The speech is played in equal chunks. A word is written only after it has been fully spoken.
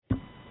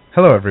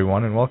Hello,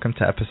 everyone, and welcome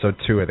to episode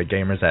 2 of The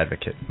Gamer's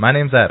Advocate. My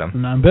name's Adam.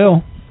 And I'm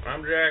Bill.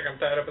 I'm Jack. I'm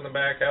tied up in the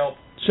back. Help.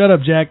 Shut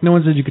up, Jack. No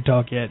one said you could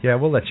talk yet. Yeah,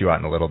 we'll let you out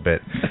in a little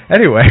bit.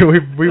 Anyway,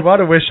 we want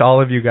to wish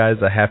all of you guys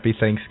a happy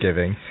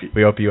Thanksgiving.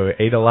 We hope you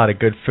ate a lot of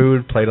good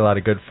food, played a lot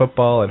of good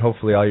football, and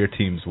hopefully all your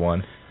teams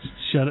won.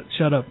 Shut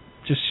up.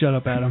 Just shut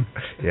up, Adam.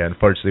 Yeah,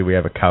 unfortunately, we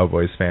have a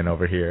Cowboys fan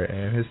over here,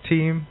 and his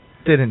team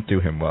didn't do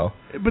him well.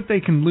 But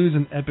they can lose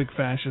in epic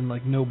fashion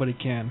like nobody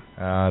can.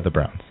 The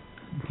Browns.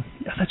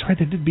 Yeah, that's right.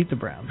 They did beat the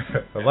Browns.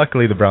 Well,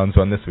 luckily, the Browns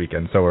won this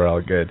weekend, so we're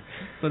all good.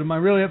 But am I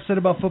really upset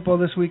about football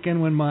this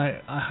weekend when my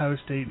Ohio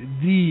State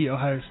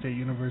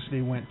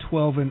University went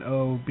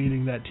 12-0,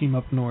 beating that team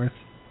up north?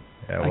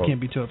 Yeah, well, I can't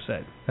be too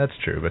upset. That's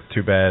true, but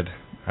too bad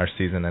our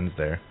season ends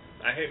there.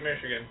 I hate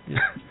Michigan. Yeah.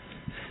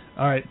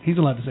 All right, he's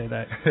allowed to say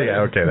that.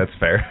 Yeah, okay, that's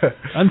fair.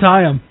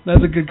 Untie him.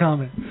 That's a good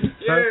comment.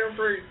 Yeah, I'm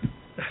free.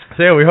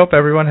 So yeah, we hope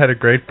everyone had a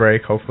great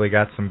break. Hopefully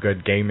got some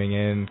good gaming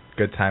in,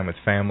 good time with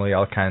family,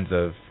 all kinds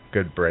of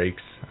good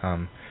breaks.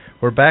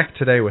 We're back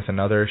today with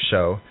another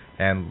show,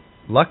 and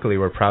luckily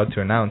we're proud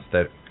to announce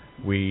that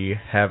we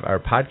have our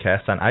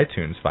podcast on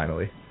iTunes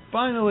finally.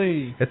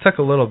 Finally! It took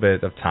a little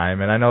bit of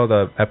time, and I know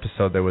the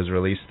episode that was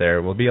released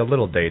there will be a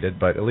little dated,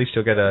 but at least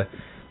you'll get a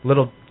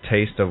little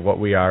taste of what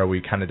we are.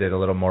 We kind of did a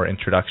little more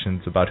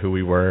introductions about who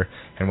we were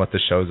and what the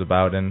show's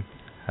about, and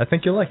I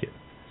think you'll like it.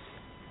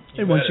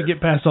 And once you get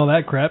past all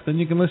that crap, then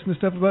you can listen to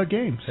stuff about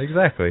games.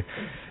 Exactly.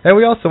 And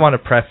we also want to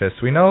preface,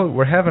 we know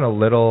we're having a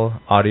little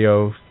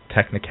audio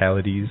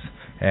technicalities,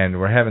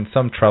 and we're having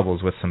some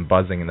troubles with some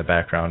buzzing in the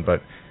background,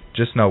 but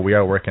just know we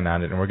are working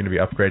on it, and we're going to be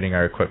upgrading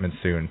our equipment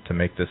soon to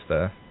make this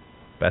the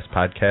best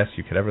podcast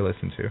you could ever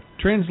listen to.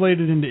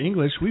 Translated into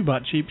English, we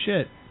bought cheap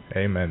shit.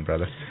 Amen,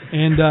 brother.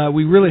 And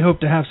we really hope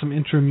to have some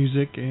intro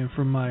music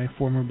from my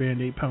former band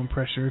 8 Pound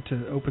Pressure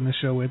to open the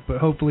show with, but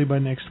hopefully by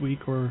next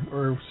week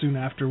or soon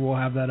after we'll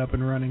have that up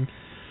and running,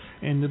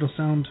 and it'll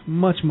sound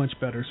much, much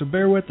better. So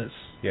bear with us.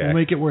 Yeah. We'll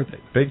make it worth it.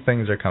 Big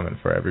things are coming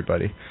for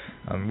everybody.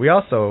 We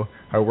also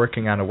are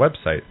working on a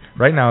website.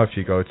 Right now, if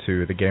you go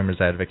to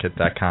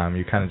thegamersadvocate.com,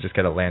 you kind of just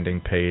get a landing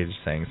page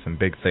saying some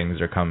big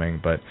things are coming,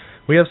 but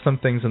we have some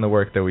things in the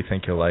work that we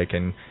think you'll like,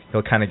 and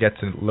you'll kind of get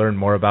to learn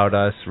more about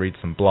us, read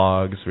some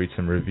blogs, read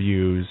some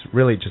reviews,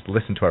 really just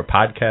listen to our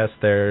podcast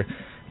there,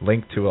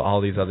 link to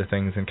all these other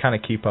things, and kind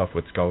of keep up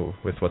with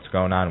what's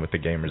going on with the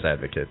Gamers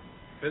Advocate.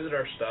 Visit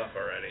our stuff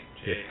already.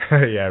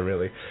 Yeah,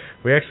 really.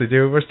 We actually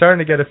do. We're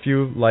starting to get a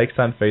few likes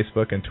on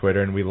Facebook and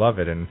Twitter, and we love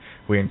it, and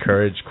we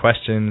encourage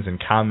questions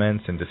and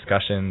comments and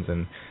discussions,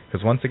 and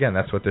because once again,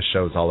 that's what this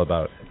show is all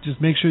about.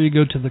 Just make sure you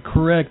go to the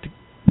correct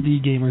The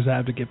Gamers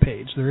Advocate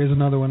page. There is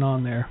another one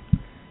on there.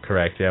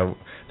 Correct, yeah.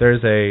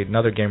 There's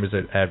another Gamers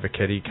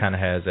Advocate. He kind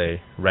of has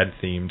a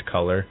red-themed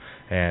color,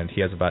 and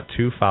he has about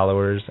 2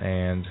 followers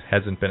and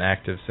hasn't been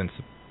active since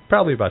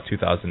probably about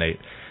 2008.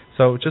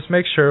 So just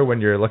make sure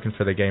when you're looking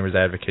for the Gamers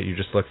Advocate, you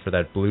just look for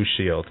that blue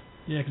shield.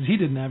 Yeah, because he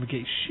didn't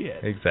advocate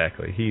shit.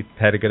 Exactly. He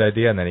had a good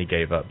idea, and then he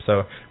gave up.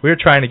 So we were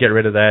trying to get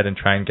rid of that and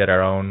try and get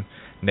our own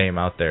name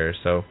out there.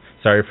 So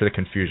sorry for the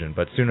confusion,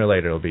 but sooner or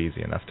later it'll be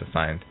easy enough to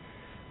find.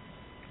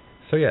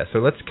 So yeah, so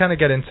let's kind of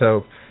get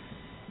into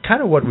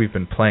kind of what we've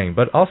been playing,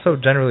 but also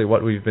generally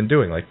what we've been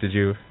doing. Like, did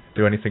you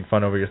do anything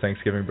fun over your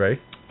Thanksgiving break?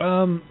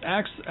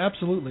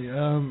 Absolutely.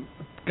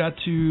 Got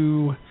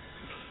to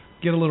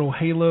get a little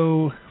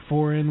Halo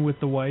 4 in with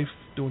the wife,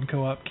 doing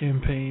co-op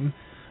campaign.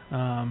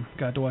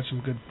 Got to watch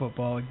some good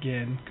football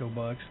again. Go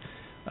Bucks.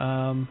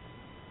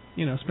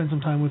 Spent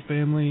some time with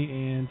family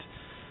and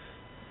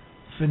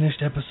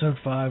finished episode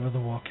 5 of The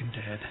Walking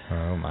Dead.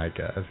 Oh my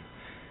God.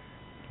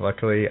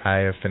 Luckily, I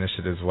have finished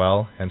it as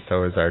well, and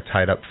so is our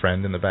tied-up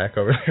friend in the back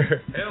over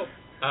there. Help.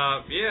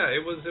 Yeah,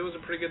 it was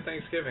a pretty good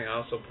Thanksgiving. I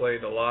also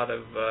played a lot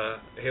of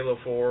Halo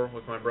 4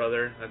 with my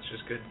brother. That's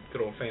just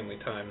good old family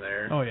time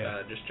there. Oh,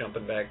 yeah. Just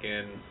jumping back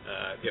in,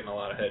 getting a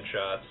lot of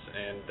headshots,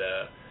 and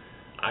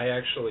I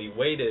actually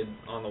waited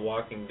on The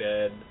Walking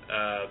Dead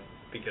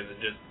because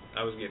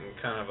I was getting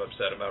kind of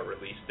upset about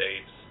release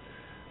dates.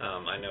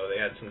 I know they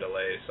had some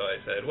delays, so I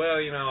said, well,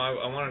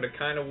 I wanted to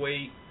kind of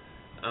wait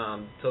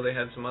till they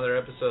had some other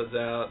episodes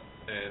out,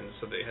 and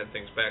so they had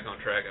things back on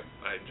track.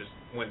 I just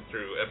went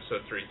through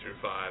episode 3 through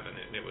 5,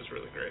 and it was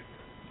really great.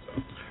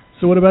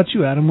 So what about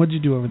you, Adam? What did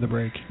you do over the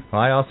break?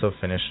 Well, I also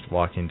finished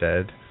Walking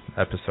Dead,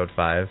 episode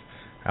 5.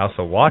 I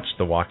also watched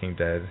The Walking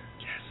Dead.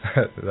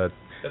 Yes.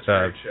 That's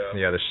a great show.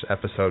 Yeah, the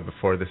episode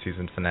before the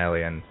season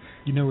finale, and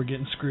we're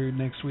getting screwed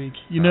next week.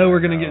 They're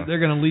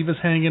gonna leave us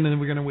hanging, and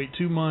we're gonna wait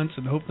 2 months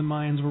and hope the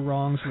Mayans were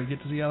wrong, so we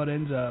get to see how it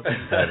ends up.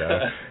 I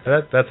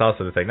know. That's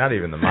also the thing. Not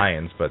even the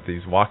Mayans, but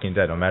these Walking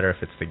Dead. No matter if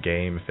it's the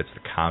game, if it's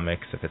the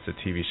comics, if it's a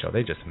TV show,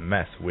 they just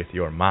mess with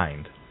your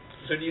mind.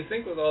 So do you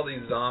think with all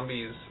these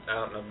zombies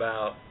out and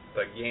about,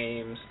 the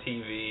games,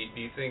 TV, do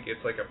you think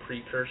it's like a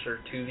precursor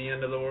to the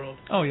end of the world?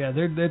 Oh yeah,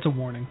 it's a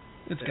warning.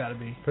 It's got to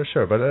be. For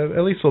sure, but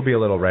at least we'll be a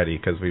little ready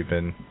because we've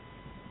been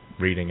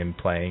reading and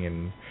playing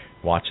and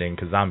watching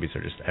because zombies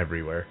are just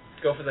everywhere.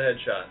 Go for the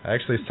headshot. I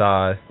actually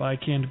saw... Buy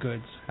canned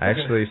goods. I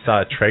actually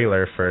saw a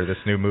trailer for this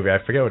new movie. I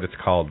forget what it's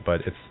called,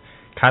 but it's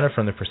kind of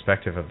from the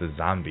perspective of the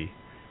zombie,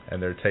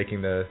 and they're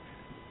taking the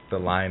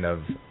line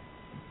of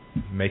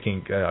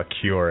making a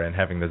cure and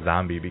having the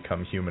zombie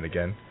become human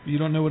again. You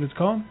don't know what it's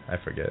called? I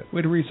forget.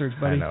 Way to research,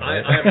 buddy. I know,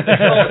 right?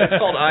 It's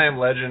called I Am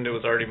Legend. It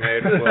was already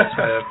made with Will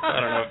Smith.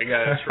 I don't know if you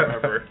guys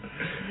remember.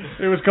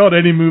 It was called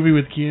Any Movie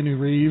with Keanu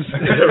Reeves. I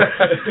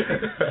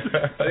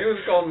think it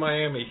was called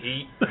Miami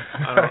Heat.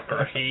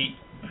 Or Heat.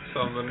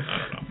 Something.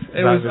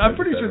 I don't know. I'm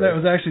pretty sure that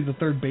was actually the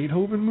third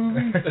Beethoven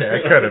movie. Yeah,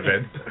 it could have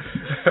been.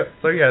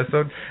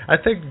 So I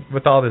think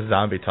with all this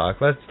zombie talk,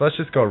 let's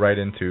just go right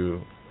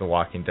into The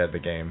Walking Dead, the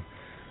game.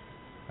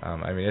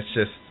 I mean,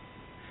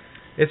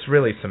 it's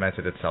really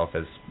cemented itself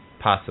as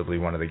possibly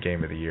one of the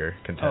Game of the Year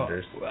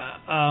contenders.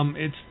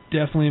 It's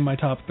definitely in my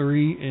top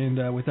 3,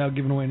 and without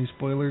giving away any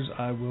spoilers,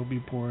 I will be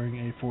pouring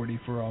a 40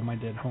 for all my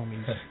dead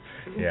homies.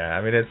 Yeah,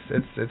 I mean,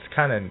 it's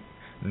kind of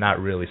not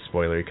really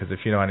spoilery, because if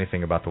you know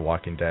anything about The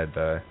Walking Dead,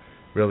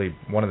 really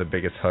one of the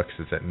biggest hooks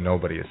is that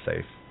nobody is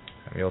safe.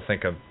 I mean, you'll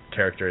think a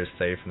character is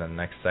safe, and then the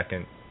next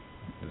second,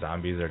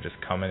 zombies are just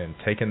coming and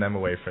taking them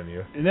away from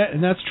you.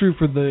 And that's true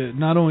for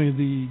not only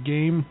the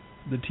game,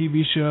 the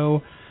TV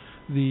show,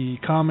 the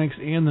comics,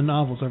 and the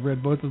novels. I've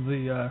read both of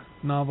the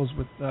novels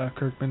with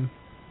Kirkman,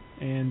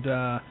 and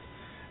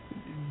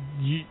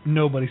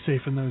nobody's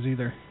safe in those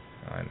either.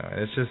 I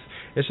know.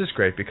 It's just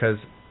great because,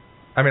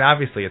 I mean,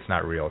 obviously it's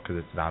not real because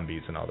it's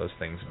zombies and all those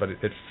things, but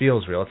it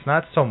feels real. It's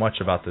not so much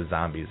about the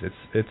zombies.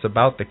 It's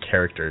about the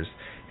characters.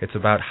 It's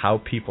about how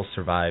people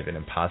survive in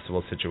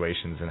impossible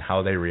situations and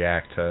how they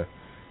react to.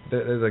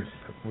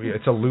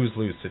 It's a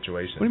lose-lose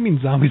situation. What do you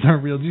mean zombies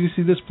aren't real? Did you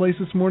see this place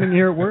this morning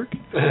here at work?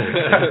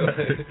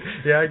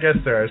 Yeah, I guess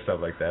there are stuff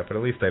like that, but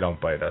at least they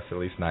don't bite us. At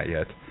least not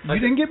yet. You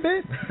didn't get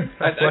bit?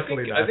 I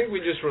think we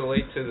just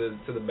relate to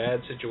the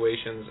bad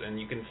situations, and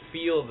you can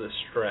feel the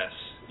stress.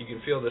 You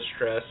can feel the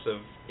stress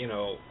of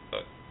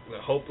the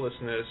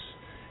hopelessness,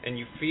 and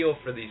you feel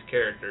for these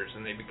characters,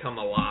 and they become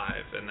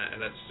alive, and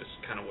that's just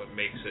kind of what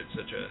makes it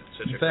such a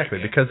exactly,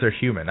 great game. because they're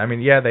human. I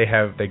mean, yeah,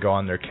 they go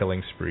on their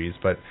killing sprees,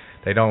 but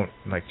they don't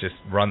just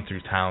run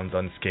through towns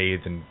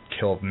unscathed and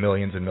kill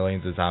millions and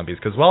millions of zombies.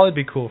 Because while it'd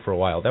be cool for a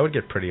while, that would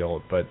get pretty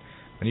old. But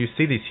when you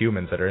see these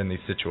humans that are in these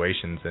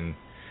situations, and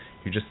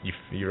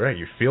you're right,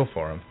 you feel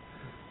for them.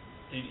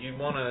 You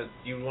want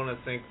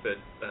to think that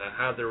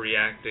how they're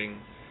reacting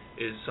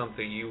is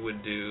something you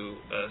would do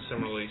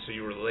similarly, so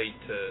you relate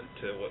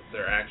to what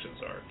their actions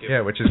are.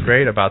 Yeah, which is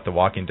great about the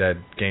Walking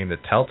Dead game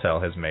that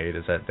Telltale has made,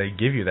 is that they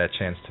give you that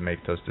chance to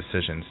make those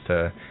decisions,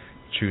 to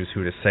choose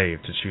who to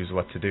save, to choose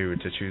what to do,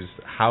 to choose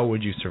how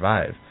would you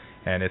survive.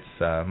 And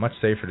it's much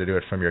safer to do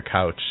it from your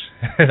couch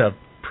in a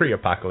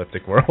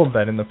pre-apocalyptic world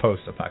than in the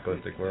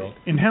post-apocalyptic world.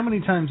 And how many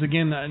times,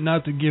 again,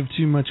 not to give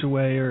too much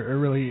away or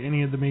really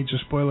any of the major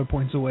spoiler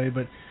points away,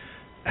 but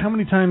how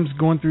many times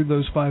going through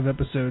those 5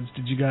 episodes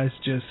did you guys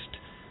just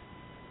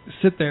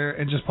sit there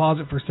and just pause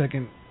it for a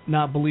second,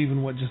 not believe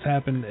in what just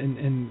happened,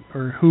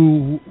 or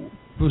who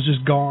was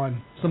just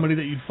gone? Somebody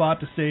that you'd fought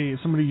to save,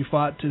 somebody you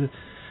fought to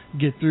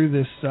get through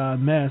this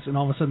mess, and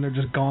all of a sudden they're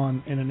just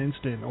gone in an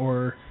instant,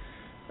 or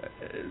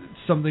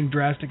something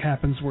drastic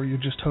happens where you're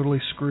just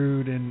totally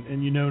screwed, and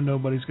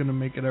nobody's going to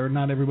make it, or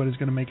not everybody's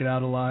going to make it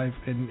out alive,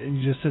 and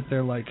you just sit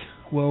there like,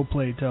 well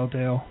played,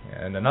 Telltale.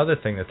 Yeah, and another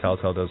thing that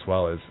Telltale does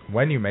well is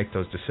when you make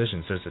those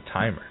decisions, there's a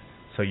timer.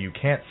 So you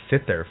can't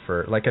sit there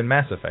for, like in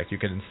Mass Effect, you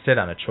can sit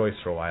on a choice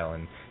for a while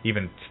and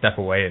even step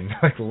away and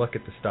look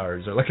at the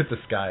stars or look at the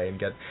sky and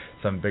get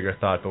some bigger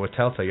thought. But with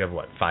Telltale, you have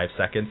 5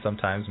 seconds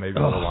sometimes, maybe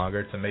a little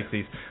longer, to make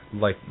these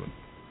life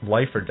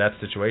or death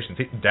situations,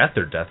 death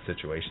or death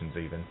situations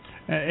even.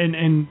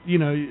 And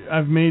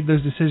I've made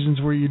those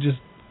decisions where you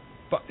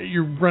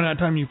run out of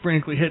time, you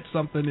frantically hit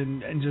something,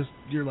 and just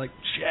you're like,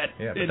 shit.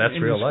 Yeah, but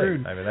that's real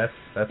life. I mean,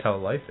 that's how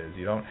life is.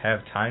 You don't have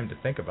time to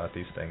think about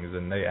these things,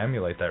 and they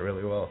emulate that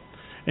really well.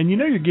 And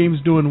your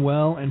game's doing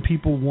well, and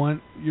people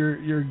want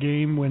your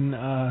game when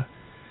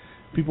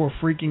people are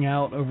freaking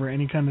out over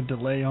any kind of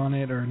delay on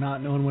it or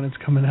not knowing when it's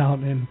coming out,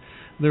 and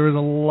there was a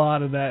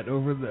lot of that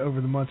over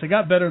the months. It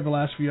got better the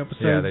last few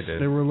episodes. Yeah, they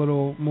did. They were a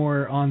little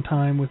more on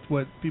time with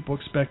what people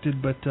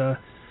expected, but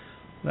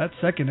that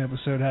second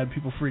episode had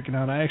people freaking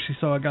out. I actually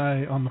saw a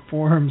guy on the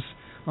forums,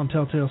 on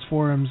Telltale's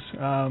forums,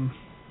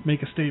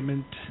 make a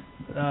statement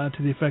to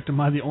the effect of,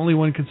 "Am I the only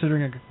one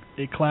considering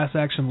a class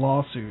action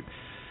lawsuit?"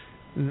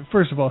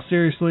 First of all,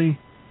 seriously,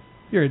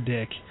 you're a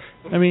dick.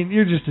 I mean,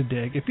 you're just a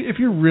dick. If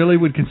you really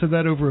would consider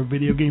that over a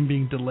video game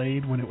being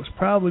delayed when it was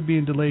probably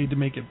being delayed to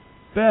make it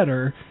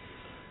better,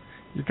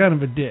 you're kind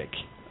of a dick.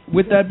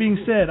 With that being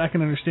said, I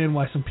can understand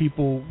why some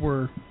people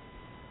were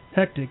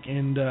hectic,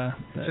 and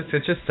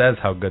it just says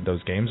how good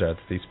those games are.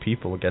 These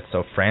people get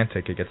so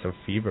frantic, it gets so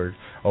fevered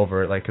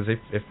over it. Because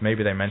if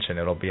maybe they mention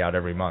it'll be out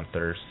every month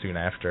or soon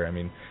after. I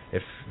mean,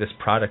 if this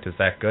product is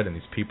that good and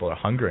these people are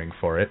hungering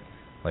for it,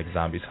 like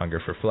zombies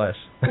hunger for flesh,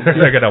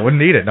 they're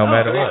wouldn't need it no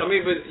matter what.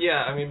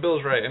 I mean,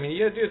 Bill's right. I mean,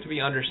 you do have to be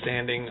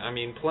understanding. I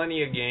mean,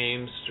 plenty of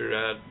games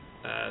throughout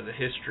the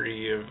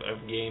history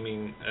of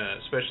gaming,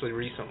 especially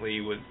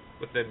recently with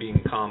that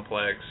being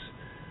complex.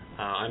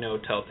 I know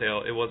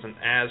Telltale, it wasn't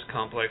as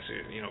complex,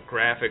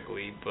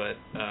 graphically, but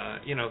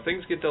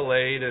things get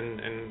delayed,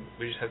 and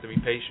we just have to be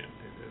patient.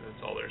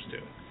 That's all there is to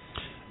it.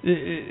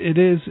 It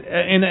is,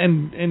 and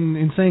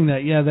in saying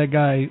that, yeah, that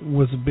guy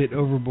was a bit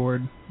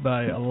overboard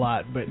by a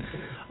lot, but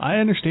I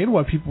understand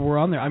why people were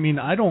on there. I mean,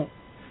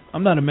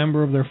 I'm not a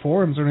member of their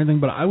forums or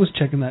anything, but I was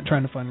checking that,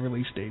 trying to find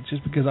release dates,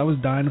 just because I was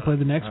dying to play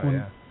the next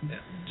one,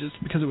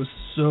 just because it was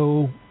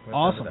so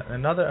awesome.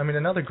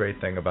 Another great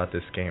thing about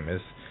this game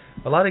is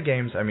a lot of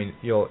games. I mean,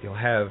 you'll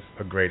have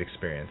a great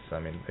experience. I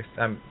mean,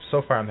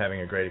 so far I'm having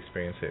a great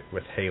experience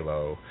with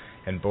Halo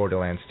and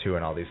Borderlands 2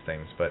 and all these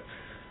things, but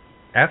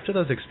after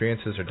those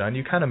experiences are done,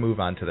 you kind of move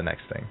on to the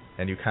next thing,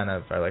 and you kind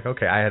of are like,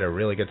 okay, I had a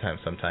really good time.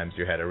 Sometimes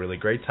you had a really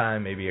great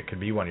time. Maybe it could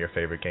be one of your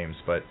favorite games,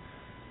 but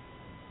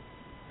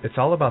it's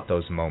all about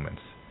those moments.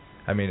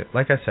 I mean,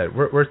 like I said,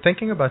 we're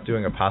thinking about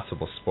doing a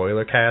possible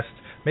spoiler cast,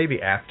 maybe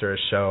after a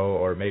show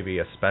or maybe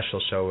a special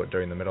show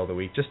during the middle of the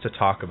week, just to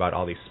talk about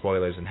all these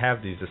spoilers and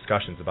have these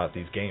discussions about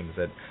these games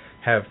that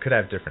could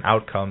have different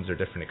outcomes or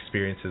different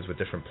experiences with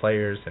different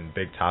players and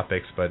big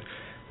topics. But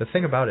the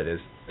thing about it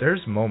is,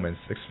 there's moments,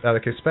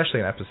 like especially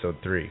in episode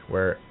 3,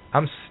 where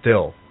I'm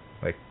still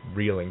like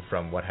reeling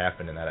from what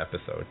happened in that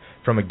episode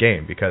from a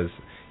game, because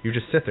you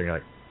just sit there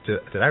and you're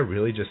like, did I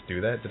really just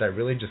do that? Did I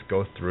really just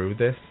go through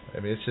this? I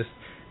mean, it's just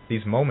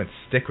these moments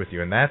stick with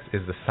you, and that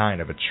is the sign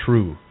of a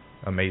true,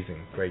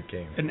 amazing, great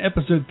game. And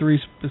episode 3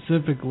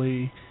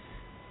 specifically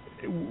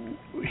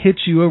hits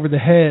you over the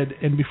head,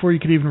 and before you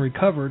could even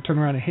recover, turn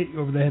around and hit you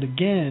over the head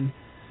again.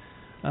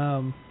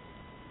 And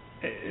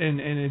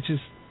it's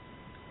just,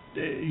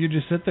 you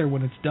just sit there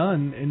when it's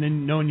done, and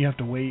then knowing you have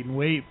to wait and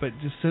wait, but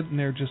just sitting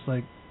there just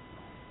like,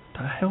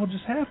 the hell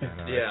just happened?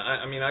 Yeah,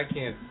 I mean, I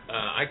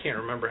can't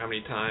remember how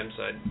many times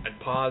I'd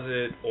pause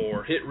it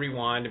or hit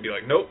rewind and be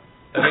like, nope,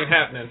 that ain't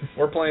happening.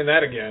 We're playing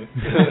that again.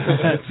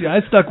 See, I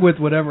stuck with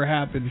whatever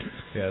happened.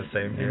 Yeah,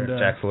 same here. And,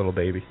 Jack's a little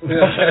baby.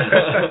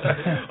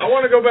 I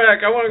want to go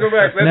back.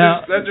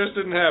 That just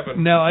didn't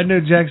happen. Now, I know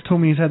Jack's told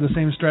me he's had the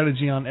same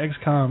strategy on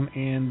XCOM,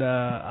 and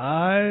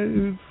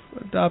I've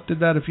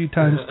adopted that a few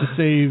times to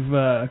save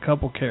a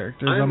couple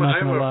characters. I'm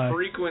not going to lie. I'm a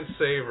frequent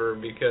saver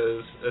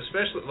because,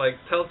 especially like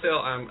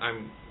Telltale,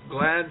 I'm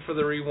glad for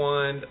the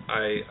rewind.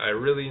 I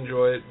really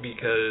enjoy it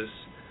because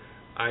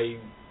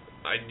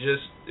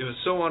it was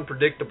so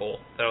unpredictable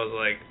that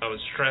I was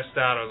stressed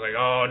out. I was like,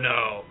 oh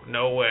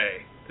no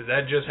way, did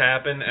that just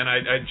happen? And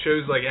I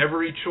chose like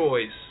every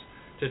choice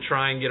to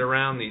try and get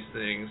around these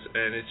things,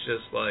 and it's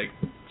just like,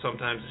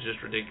 sometimes it's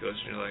just ridiculous,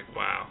 and you're like,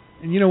 wow.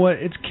 And you know what?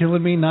 It's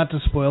killing me not to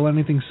spoil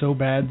anything so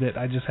bad that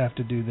I just have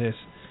to do this.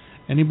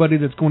 Anybody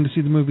that's going to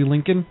see the movie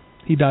Lincoln,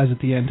 he dies at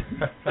the end.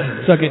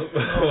 Suck it.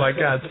 Oh my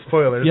God,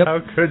 spoilers. Yep. How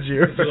could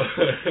you?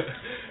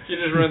 You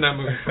just ruined that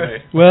movie for me.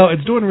 Well,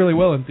 it's doing really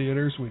well in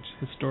theaters, which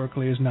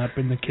historically has not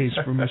been the case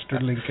for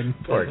Mr. Lincoln.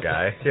 Poor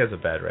guy. He has a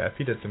bad rap.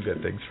 He did some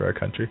good things for our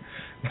country.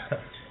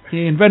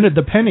 He invented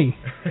the penny.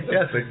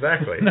 Yes,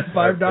 exactly. The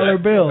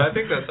 $5 bill. I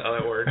think that's how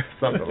that works.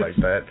 Something like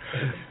that.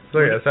 So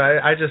yes,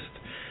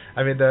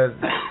 I mean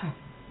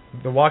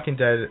the Walking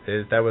Dead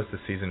that was the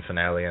season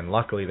finale, and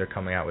luckily they're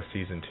coming out with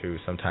season 2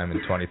 sometime in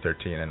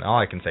 2013. And all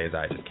I can say is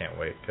I just can't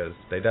wait, because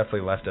they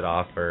definitely left it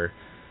off for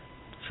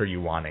you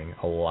wanting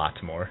a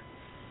lot more.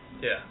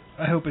 Yeah.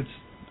 I hope it's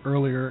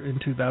earlier in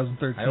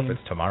 2013. I hope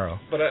it's tomorrow.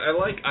 But I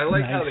like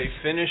nice. how they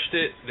finished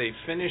it. They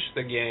finished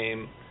the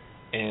game.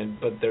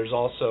 But there's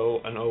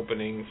also an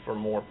opening for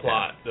more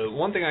plot. The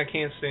one thing I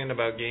can't stand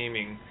about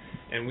gaming,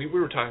 and we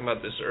were talking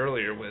about this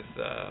earlier with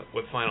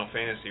Final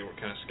Fantasy, we're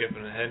kind of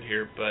skipping ahead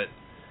here, but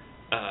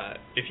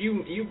if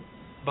you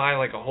buy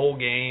like a whole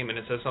game and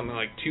it says something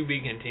like to be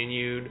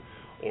continued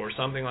or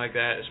something like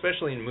that,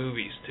 especially in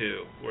movies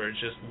too, where it's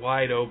just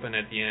wide open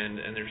at the end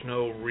and there's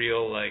no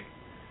real like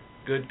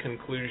good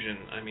conclusion,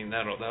 I mean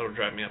that'll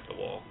drive me up the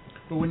wall.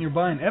 But when you're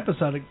buying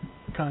episodic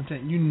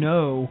content, you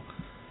know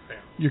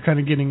you're kind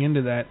of getting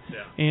into that.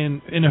 Yeah.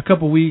 And in a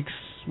couple weeks,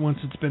 once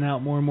it's been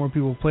out, more and more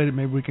people have played it,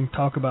 maybe we can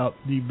talk about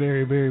the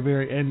very, very,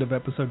 very end of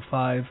episode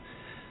 5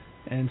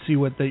 and see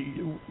what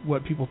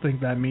people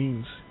think that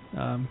means.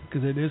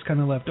 Because it is kind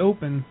of left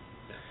open.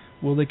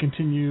 Will they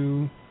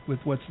continue with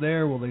what's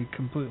there? Will they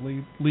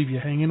completely leave you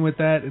hanging with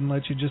that and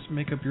let you just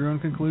make up your own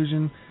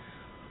conclusion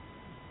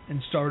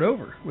and start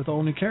over with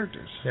all new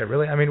characters? Yeah,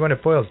 really? I mean, when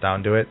it boils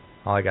down to it,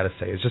 all I got to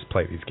say is just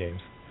play these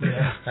games.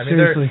 Yeah, I mean,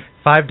 seriously.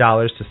 They're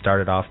 $5 to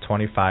start it off,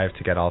 $25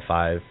 to get all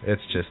 5.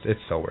 It's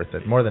so worth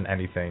it. More than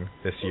anything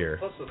this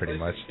year, pretty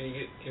much. Can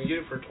you get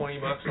it for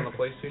 $20 on the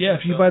PlayStation? Yeah,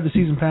 if you buy the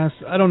season pass.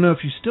 I don't know if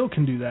you still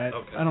can do that.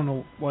 Okay. I don't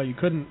know why you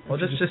couldn't. Well,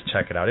 just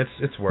check it out.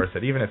 It's worth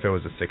it, even if it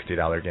was a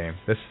 $60 game.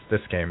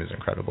 This game is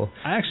incredible.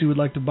 I actually would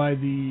like to buy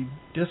the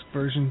disc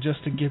version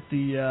just to get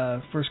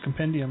the first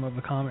compendium of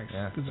the comics.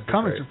 Because the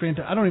comics are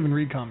fantastic. I don't even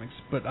read comics,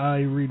 but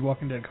I read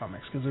Walking Dead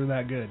comics because they're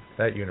that good.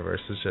 That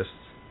universe is just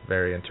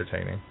very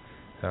entertaining.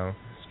 So,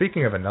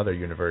 speaking of another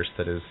universe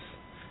that is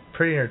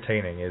pretty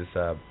entertaining is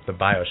the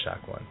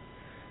BioShock one.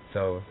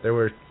 So there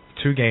were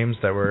 2 games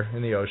that were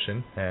in the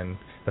ocean, and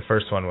the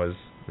first one was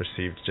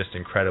received just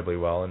incredibly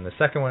well, and the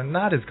second one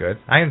not as good.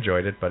 I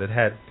enjoyed it, but it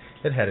had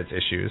its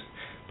issues.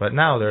 But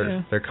now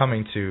they're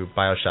coming to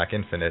BioShock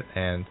Infinite,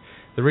 and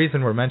the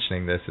reason we're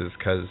mentioning this is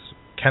because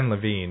Ken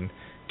Levine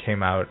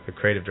came out, the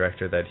creative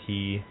director, that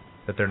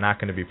they're not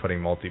going to be putting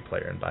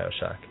multiplayer in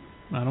BioShock.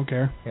 I don't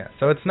care. Yeah,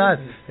 so it's not,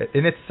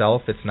 in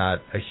itself, it's not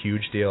a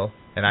huge deal,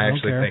 and I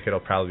actually think it'll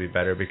probably be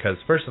better because,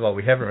 first of all,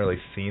 we haven't really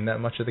seen that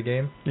much of the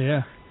game.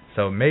 Yeah.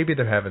 So maybe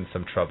they're having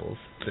some troubles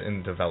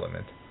in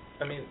development.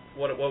 I mean,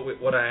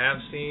 what I have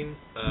seen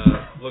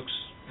looks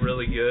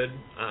really good.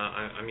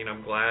 I mean,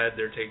 I'm glad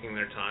they're taking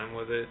their time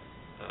with it.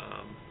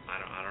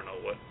 I don't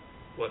know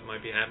what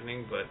might be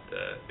happening, but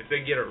if they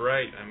get it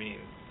right, I mean,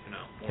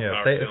 more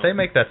power to them. If they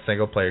make that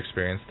single player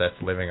experience that's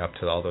living up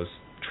to all those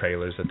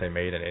trailers that they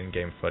made and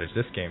in-game footage,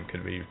 this game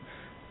could be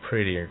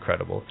pretty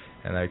incredible.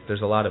 And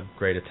there's a lot of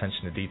great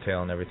attention to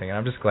detail and everything. And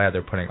I'm just glad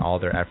they're putting all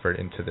their effort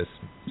into this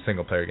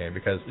single player game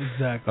because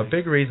a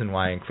big reason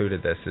why I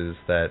included this is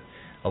that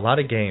a lot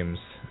of games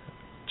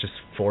just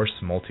force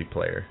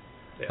multiplayer.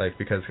 Yeah.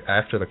 Because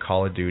after the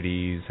Call of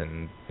Duties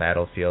and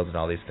Battlefields and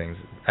all these things,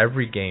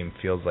 every game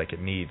feels like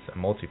it needs a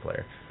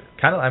multiplayer.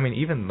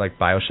 Even like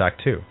BioShock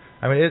 2.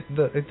 I mean,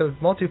 the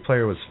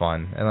multiplayer was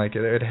fun and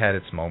it had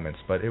its moments,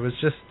 but it was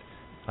just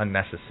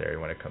unnecessary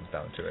when it comes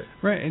down to it.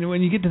 Right, and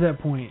when you get to that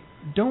point,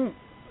 don't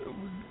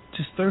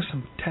just throw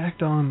some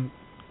tacked on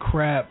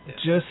crap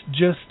just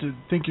to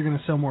think you're going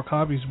to sell more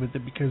copies with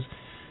it, because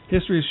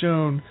history has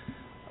shown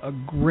a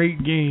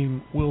great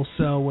game will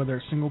sell, whether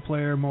it's single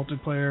player,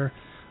 multiplayer.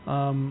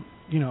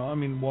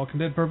 Walking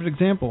Dead, perfect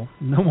example.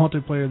 No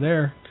multiplayer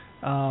there.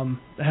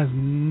 It has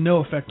no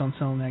effect on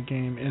selling that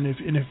game. And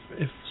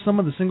if some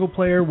of the single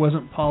player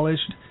wasn't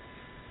polished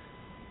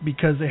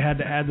because they had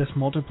to add this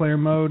multiplayer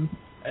mode,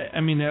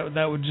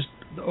 that would just,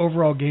 the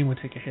overall game would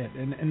take a hit,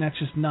 and that's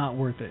just not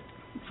worth it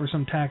for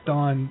some tacked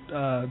on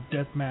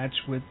death match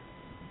with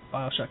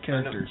BioShock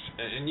characters.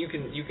 And you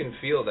can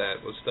feel that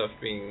with stuff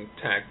being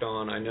tacked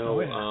on. I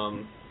know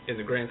in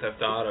the Grand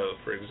Theft Auto,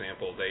 for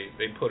example,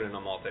 they put in a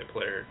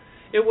multiplayer.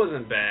 It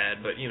wasn't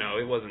bad, but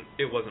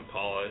it wasn't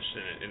polished,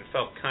 and it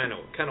felt kind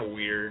of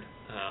weird.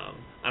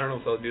 I don't know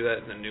if they'll do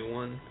that in the new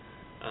one.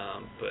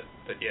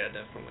 But yeah,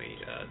 definitely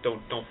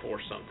don't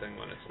force something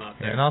when it's not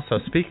there. Yeah, and also,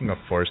 speaking of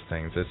forced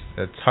things,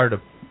 it's hard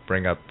to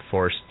bring up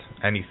forced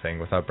anything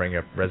without bringing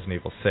up Resident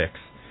Evil 6,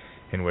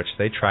 in which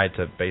they tried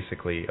to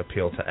basically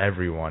appeal to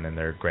everyone and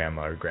their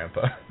grandma or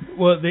grandpa.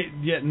 Well,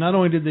 not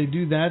only did they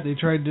do that,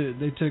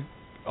 they took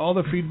all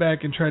the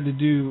feedback and tried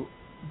to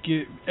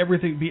be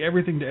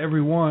everything to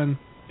everyone,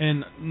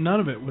 and none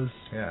of it was.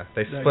 Yeah,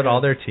 they split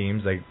all their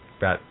teams. They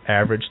got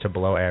average to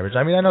below average.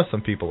 I mean, I know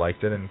some people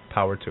liked it, and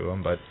power to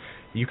them, but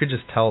you could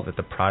just tell that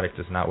the product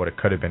is not what it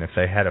could have been if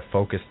they had a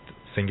focused,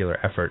 singular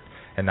effort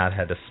and not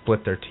had to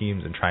split their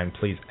teams and try and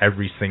please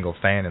every single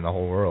fan in the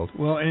whole world.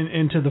 Well,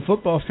 and to the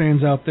football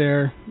fans out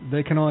there,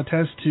 they can all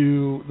attest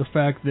to the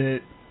fact that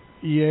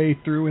EA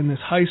threw in this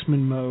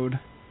Heisman mode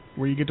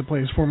where you get to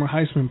play as former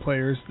Heisman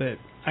players that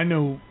I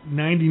know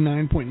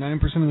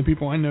 99.9% of the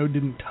people I know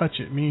didn't touch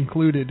it, me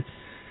included,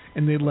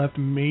 and they left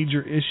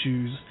major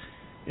issues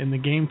in the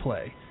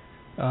gameplay.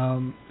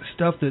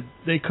 Stuff that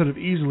they could have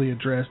easily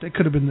addressed. It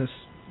could have been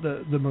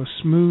the most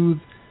smooth,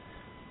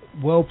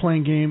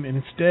 well-playing game, and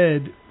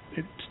instead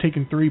it's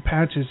taken 3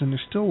 patches and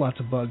there's still lots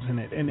of bugs in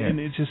it. And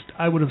it's just,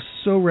 I would have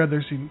so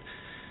rather seen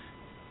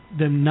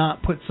them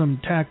not put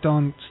some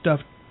tacked-on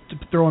stuff to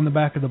throw on the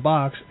back of the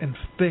box and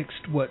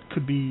fixed what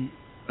could be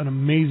an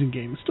amazing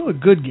game. It's still a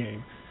good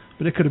game,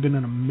 but it could have been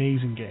an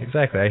amazing game.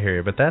 Exactly, I hear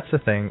you. But that's the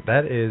thing.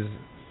 That is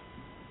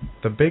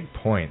the big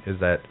point, is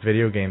that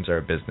video games are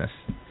a business.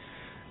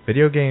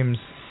 Video games,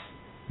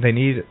 they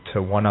need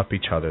to one-up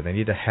each other. They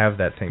need to have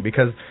that thing,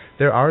 because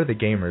there are the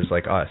gamers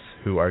like us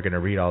who are going to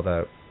read all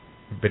the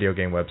video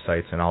game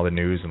websites and all the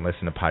news and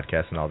listen to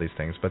podcasts and all these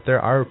things, but there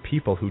are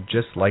people who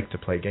just like to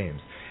play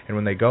games. And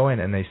when they go in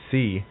and they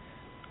see,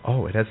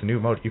 oh, it has a new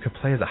mode, you could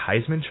play as a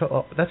Heisman.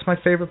 Oh, that's my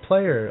favorite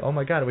player. Oh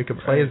my God, we could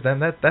play as them.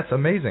 That's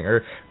amazing.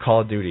 Or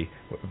Call of Duty,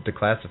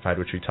 Declassified,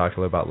 which we talked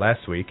a little about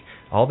last week.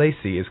 All they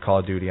see is Call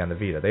of Duty on the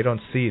Vita. They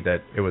don't see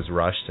that it was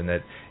rushed and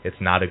that it's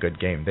not a good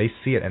game. They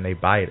see it and they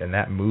buy it, and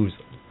that moves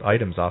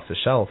items off the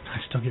shelf. I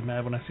still get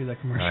mad when I see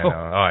that commercial.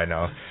 I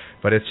know.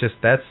 But it's just,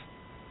 that's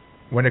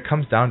when it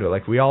comes down to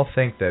it. We all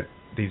think that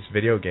these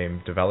video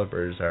game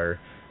developers are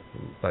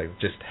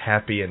just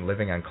happy and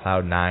living on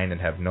cloud 9 and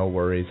have no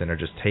worries and are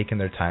just taking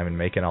their time and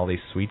making all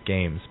these sweet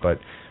games. But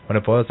when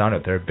it boils down to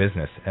it, they're a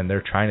business and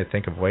they're trying to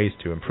think of ways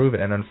to improve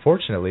it. And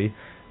unfortunately,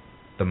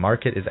 the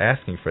market is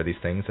asking for these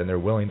things and they're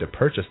willing to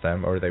purchase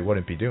them, or they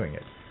wouldn't be doing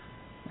it.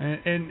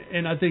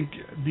 And I think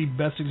the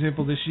best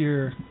example this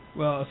year,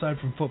 well, aside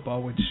from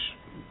football, which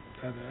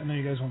I know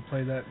you guys won't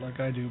play that like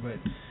I do, but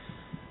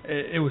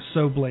it was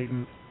so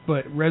blatant.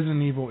 But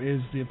Resident Evil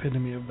is the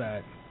epitome of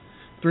that.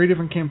 3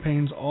 different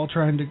campaigns, all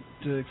trying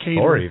to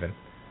cater. 4 even.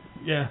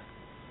 Yeah.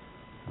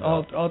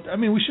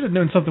 We should have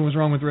known something was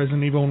wrong with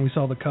Resident Evil when we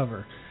saw the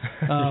cover.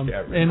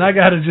 And I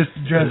got to just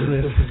address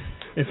this.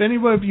 If any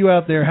of you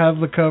out there have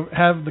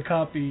the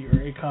copy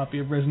or a copy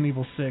of Resident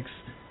Evil 6,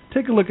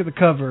 take a look at the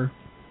cover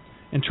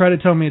and try to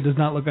tell me it does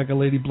not look like a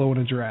lady blowing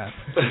a giraffe.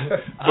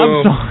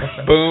 I'm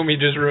sorry. Boom, he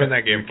just ruined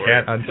that game for you.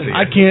 Can't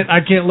unsee it. I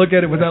can't look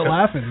at it without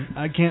laughing.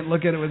 I can't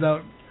look at it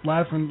without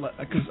laughing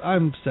because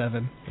I'm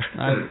 7.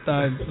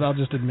 I'll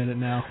just admit it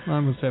now.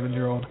 I'm a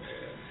 7-year-old.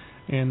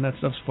 And that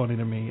stuff's funny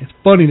to me. It's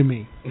funny to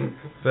me.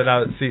 But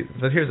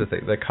here's the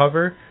thing. The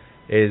cover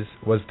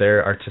was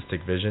their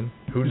artistic vision.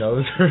 Who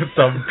knows?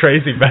 Some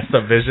crazy messed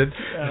up vision.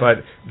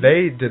 But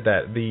they did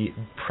that. The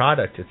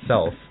product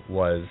itself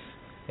was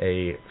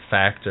a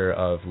factor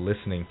of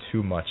listening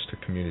too much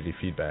to community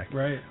feedback.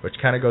 Right. Which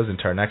kind of goes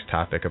into our next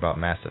topic about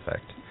Mass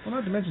Effect. Well,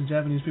 not to mention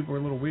Japanese people are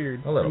a little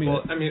weird. A little bit.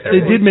 Well, I mean,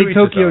 they did make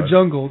Tokyo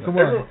Jungle. Come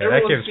on.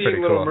 Everyone's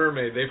seen Little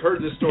Mermaid. They've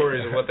heard the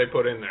stories of what they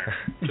put in there.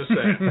 Just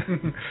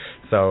saying.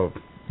 So,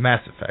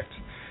 Mass Effect.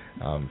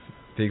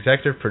 The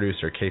executive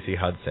producer, Casey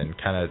Hudson,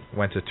 kind of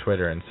went to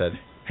Twitter and said,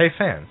 "Hey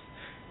fans,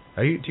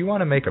 do you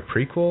want to make a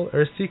prequel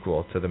or a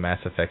sequel to the Mass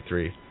Effect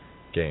 3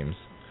 games?"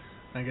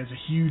 I think it's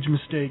a huge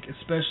mistake,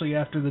 especially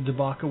after the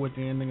debacle with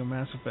the ending of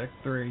Mass Effect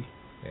 3.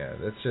 Yeah,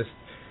 that's just...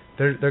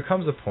 There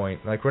comes a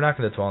point, like, we're not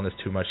going to dwell on this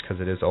too much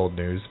because it is old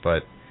news,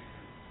 but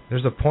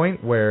there's a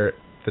point where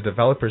the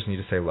developers need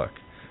to say, look,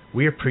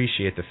 we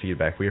appreciate the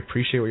feedback. We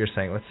appreciate what you're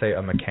saying. Let's say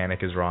a mechanic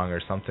is wrong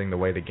or something, the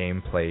way the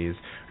game plays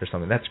or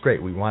something. That's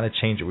great. We want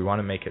to change it. We want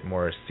to make it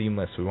more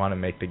seamless. We want to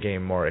make the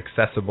game more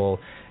accessible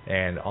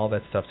and all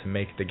that stuff to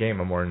make the game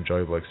a more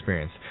enjoyable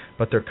experience.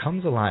 But there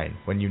comes a line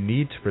when you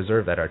need to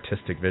preserve that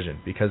artistic vision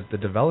because the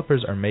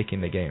developers are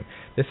making the game.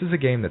 This is a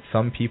game that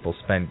some people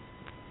spend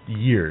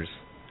years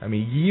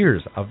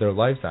of their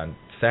lives on,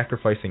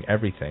 sacrificing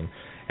everything.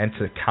 And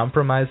to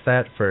compromise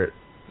that for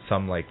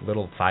some like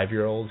little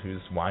 5-year-old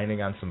who's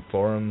whining on some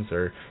forums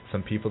or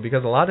some people,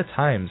 because a lot of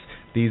times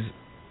these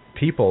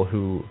people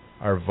who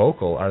are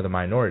vocal are the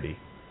minority,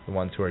 the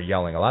ones who are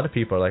yelling. A lot of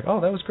people are like, oh,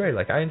 that was great,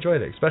 like I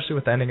enjoyed it, especially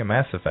with the ending of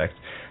Mass Effect.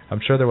 I'm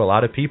sure there were a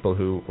lot of people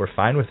who were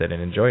fine with it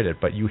and enjoyed it,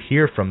 but you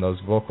hear from those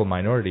vocal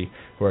minority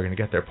who are going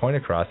to get their point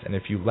across, and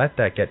if you let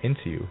that get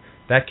into you,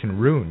 that can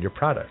ruin your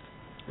product.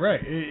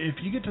 Right. If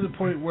you get to the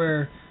point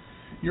where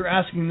you're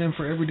asking them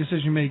for every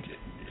decision you make,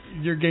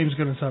 your game's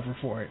going to suffer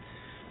for it.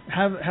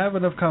 Have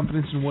enough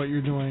confidence in what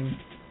you're doing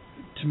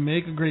to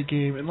make a great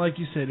game. And like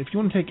you said, if you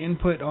want to take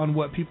input on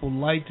what people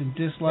liked and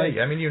disliked...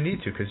 Yeah, I mean, you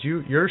need to, because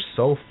you're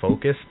so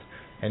focused,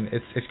 and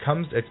it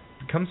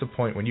becomes a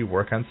point when you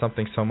work on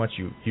something so much,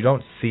 you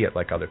don't see it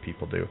like other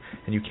people do.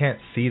 And you can't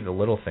see the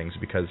little things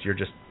because your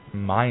just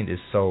mind is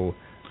so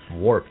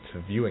warped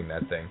viewing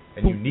that thing,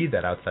 and you need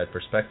that outside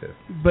perspective.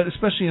 But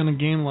especially on a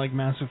game like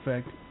Mass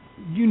Effect,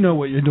 you know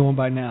what you're doing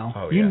by now.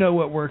 Oh, you know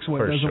what works, what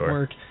doesn't sure.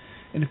 work.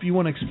 And if you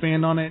want to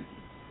expand on it,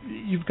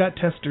 you've got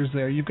testers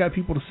there. You've got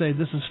people to say,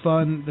 this is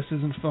fun, this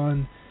isn't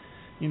fun.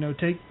 You know,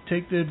 take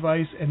the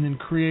advice and then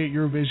create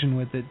your vision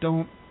with it.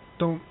 Don't.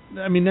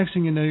 I mean, next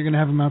thing you know, you're going to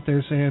have them out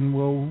there saying,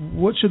 well,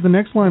 what should the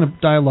next line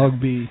of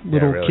dialogue be?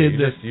 Little really. kid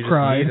you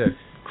cried. Just need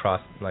to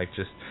cross,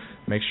 just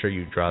make sure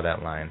you draw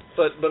that line.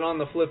 But on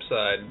the flip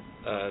side,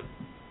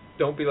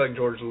 don't be like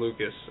George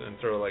Lucas and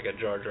throw like a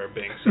Jar Jar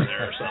Binks in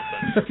there or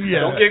something. Yeah.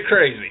 Don't get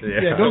crazy.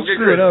 Yeah, don't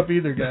screw it up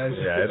either, guys.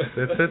 Yeah,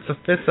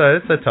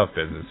 it's a tough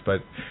business,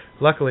 but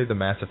luckily the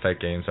Mass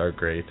Effect games are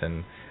great,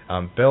 and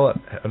Bill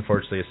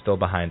unfortunately is still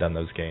behind on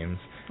those games.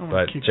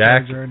 But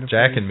Jack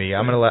and me,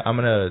 I'm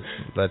gonna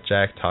let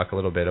Jack talk a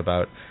little bit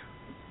about,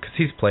 because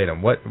he's played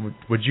them. What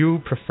would you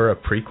prefer, a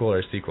prequel or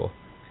a sequel?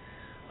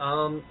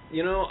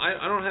 You know,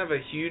 I don't have a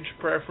huge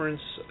preference.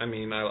 I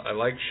mean, I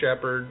like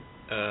Shepard.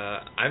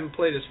 I haven't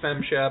played as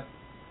FemShep.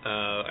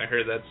 I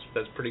heard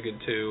that's pretty good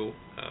too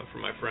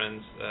from my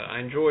friends. I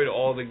enjoyed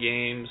all the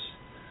games.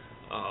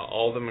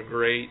 All of them are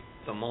great.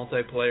 The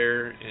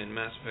multiplayer in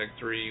Mass Effect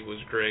 3 was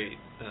great.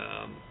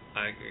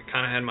 I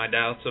kind of had my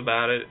doubts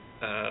about it,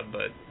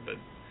 but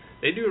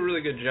they do a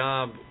really good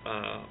job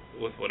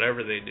with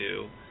whatever they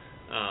do.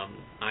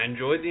 I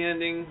enjoyed the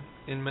ending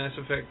in Mass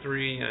Effect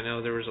 3. I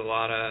know there was a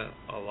lot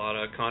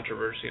of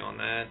controversy on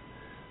that.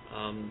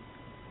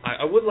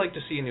 I would like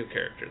to see a new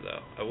character,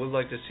 though. I would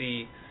like to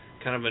see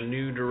kind of a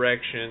new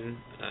direction.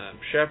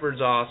 Shepard's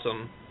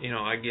awesome, you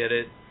know, I get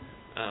it.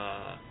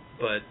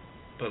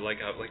 But like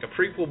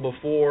a prequel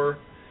before,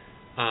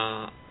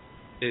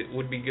 it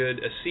would be good.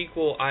 A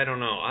sequel, I don't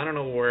know. I don't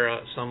know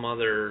where some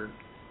other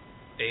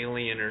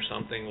alien or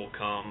something will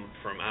come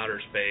from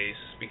outer space,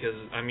 because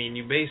I mean,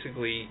 you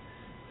basically,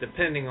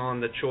 depending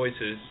on the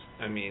choices,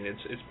 I mean,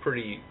 it's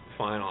pretty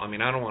final. I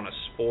mean, I don't want to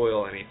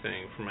spoil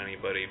anything from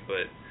anybody,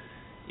 but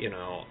you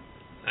know,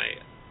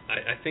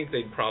 I think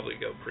they'd probably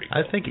go prequel.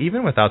 I think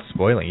even without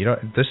spoiling,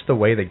 just the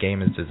way the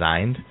game is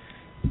designed,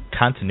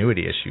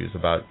 continuity issues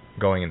about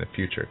going in the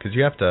future, because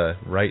you have to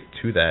write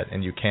to that,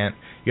 and you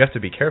have to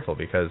be careful,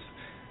 because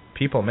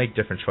people make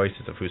different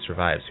choices of who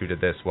survives, who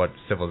did this, what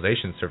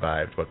civilization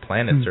survived, what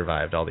planet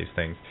survived, all these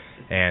things.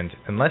 And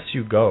unless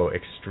you go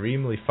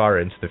extremely far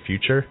into the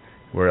future,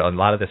 where a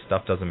lot of this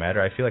stuff doesn't matter,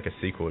 I feel like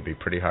a sequel would be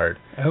pretty hard.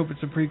 I hope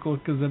it's a prequel,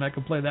 because then I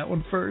can play that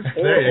one first.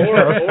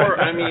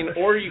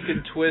 Or you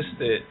could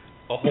twist it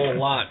a whole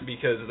lot,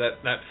 because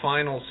that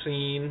final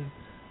scene,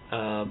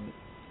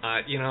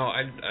 I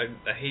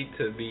hate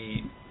to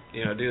be,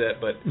 do that,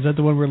 but is that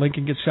the one where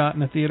Lincoln gets shot in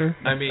the theater?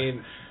 I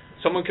mean,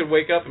 someone could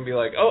wake up and be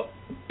like, "Oh,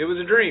 it was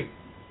a dream,"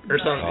 or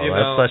something.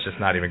 Let's just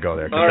not even go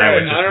there, because All that right,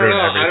 would just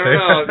ruin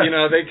everything. I don't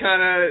know. They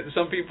kind of,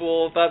 some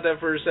people thought that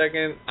for a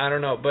second. I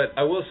don't know, but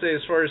I will say,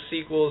 as far as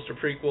sequels to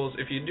prequels,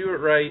 if you do it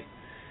right,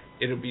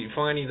 it'll be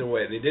fine either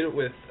way. They did it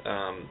with.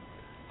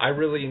 I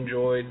really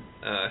enjoyed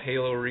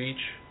Halo Reach.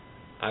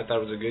 I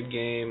thought it was a good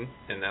game,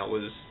 and that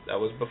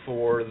was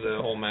before the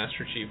whole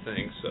Master Chief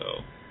thing. So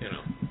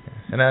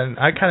And then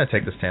I kind of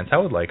take the stance. I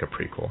would like a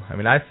prequel. I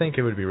mean, I think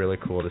it would be really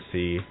cool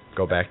to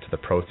go back to the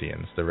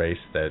Protheans, the race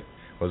that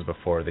was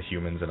before the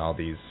humans and all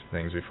these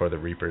things, before the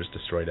Reapers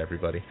destroyed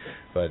everybody.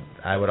 But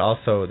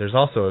there's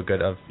also a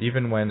good of,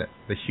 even when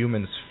the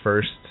humans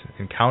first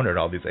encountered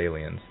all these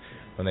aliens,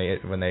 when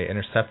they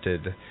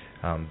intercepted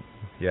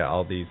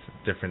all these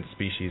different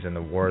species in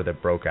the war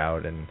that broke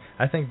out, and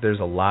I think there's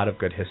a lot of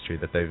good history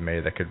that they've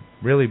made that could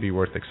really be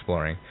worth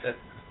exploring.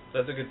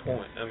 That's a good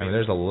point. I mean,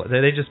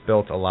 they just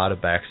built a lot of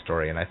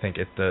backstory, and I think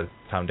the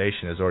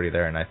foundation is already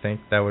there, and I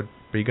think that would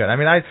be good. I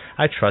mean,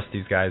 I trust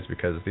these guys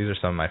because these are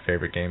some of my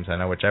favorite games. I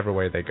know whichever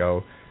way they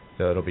go,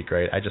 it'll be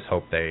great. I just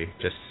hope they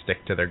just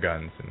stick to their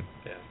guns and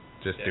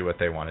do what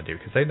they want to do,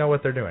 because they know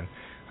what they're doing.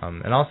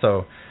 And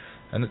also,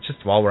 and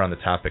just while we're on the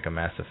topic of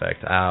Mass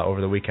Effect,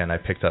 over the weekend I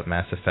picked up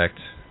Mass Effect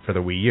for the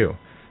Wii U.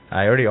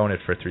 I already own it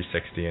for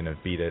 360 and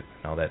have beat it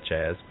and all that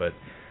jazz, but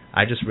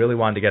I just really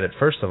wanted to get it,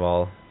 first of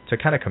all, to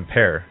kind of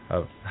compare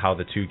of how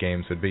the two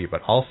games would be,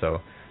 but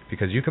also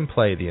because you can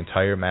play the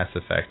entire Mass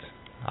Effect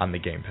on the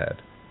gamepad.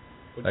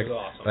 Which is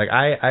awesome. Like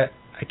I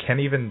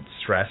can't even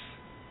stress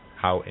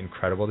how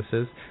incredible this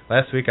is.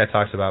 Last week I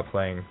talked about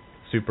playing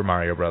Super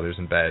Mario Brothers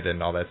in bed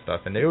and all that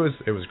stuff, and it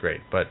was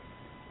great, but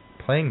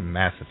playing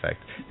Mass Effect,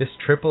 this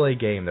AAA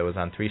game that was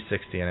on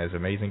 360 and has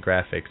amazing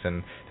graphics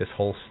and this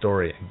whole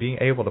story, and being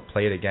able to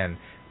play it again,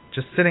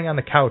 just sitting on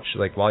the couch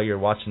like while you're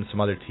watching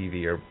some other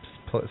TV or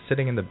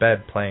sitting in the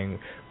bed playing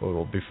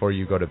before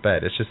you go to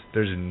bed. It's just,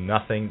 there's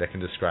nothing that can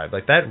describe.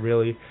 Like, that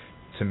really,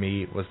 to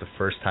me, was the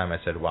first time I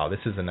said, wow, this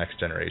is the next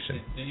generation.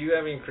 Did you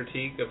have any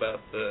critique about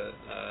the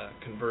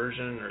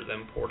conversion or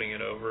them porting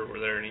it over? Were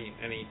there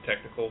any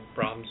technical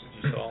problems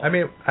that you saw? I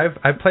mean,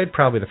 I've played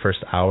probably the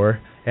first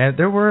hour, and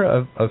there were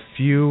a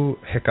few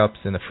hiccups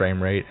in the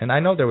frame rate, and I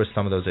know there was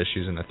some of those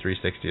issues in the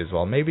 360 as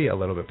well, maybe a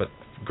little bit, but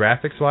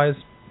graphics-wise,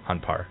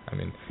 on par. I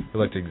mean, it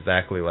looked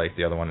exactly like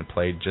the other one and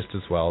played just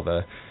as well.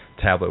 The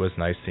tablet was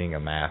nice, seeing a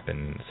map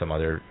and some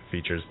other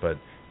features, but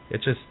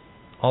it just,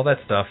 all that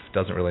stuff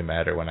doesn't really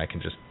matter when I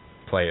can just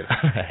play it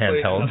on a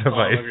handheld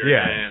device.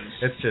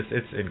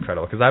 It's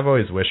incredidible, because I've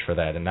always wished for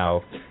that, and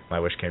now my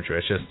wish came true.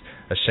 It's just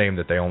a shame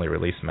that they only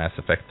released Mass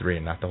Effect 3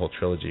 and not the whole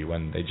trilogy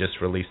when they just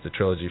released the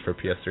trilogy for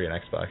PS3 and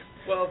Xbox.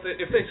 Well,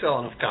 if they sell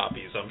enough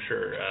copies, I'm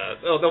sure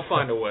they'll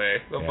find a way.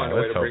 They'll find a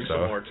way to bring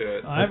some more to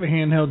it. I have a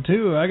handheld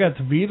too. I got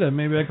the Vita.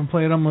 Maybe I can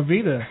play it on my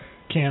Vita.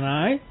 Can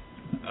I?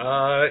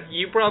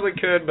 You probably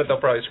could, but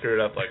they'll probably screw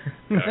it up like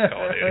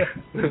Call of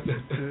Duty.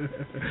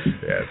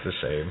 Yeah, it's a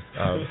shame.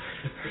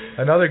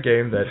 Another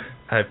game that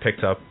I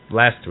picked up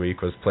last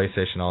week was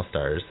PlayStation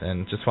All-Stars,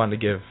 and just wanted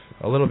to give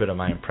a little bit of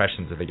my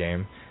impressions of the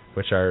game,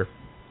 which are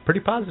pretty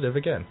positive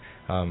again.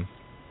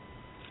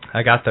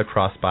 I got the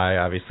cross-buy,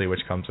 obviously,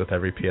 which comes with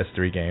every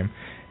PS3 game,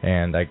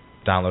 and I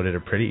downloaded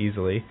it pretty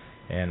easily,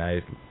 and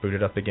I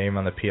booted up the game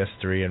on the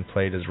PS3 and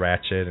played as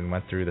Ratchet and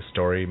went through the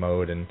story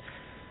mode, and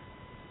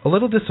a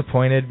little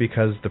disappointed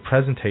because the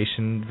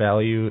presentation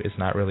value is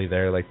not really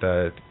there. Like,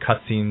 the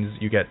cutscenes,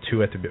 you get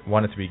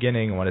one at the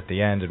beginning, one at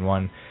the end, and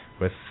one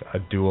with a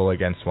duel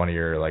against one of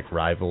your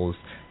rivals,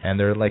 and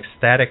they're like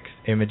static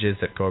images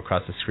that go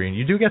across the screen.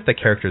 You do get the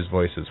characters'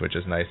 voices, which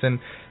is nice, and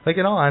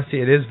in all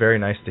honesty, it is very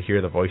nice to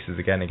hear the voices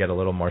again and get a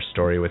little more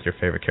story with your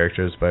favorite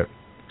characters. But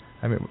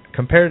I mean,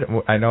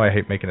 I know I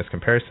hate making this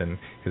comparison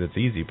because it's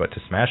easy, but to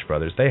Smash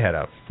Brothers, they had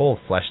a full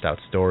fleshed out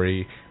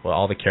story with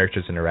all the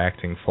characters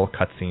interacting, full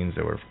cutscenes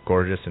that were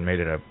gorgeous and made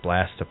it a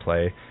blast to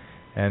play.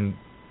 And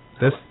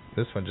this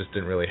one just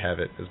didn't really have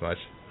it as much.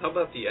 How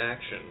about the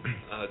action?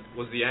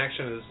 Was the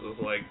action as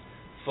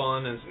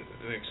fun and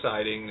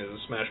exciting as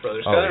Smash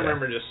Brothers? I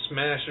remember just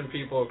smashing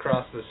people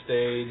across the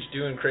stage,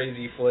 doing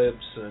crazy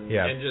flips, and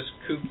just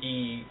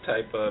kooky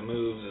type of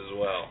moves as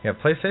well. Yeah,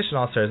 PlayStation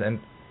All-Stars, and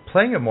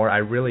playing it more, I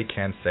really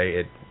can say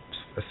it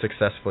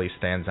successfully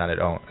stands on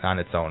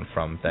its own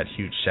from that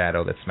huge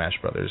shadow that Smash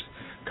Brothers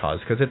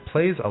caused, because it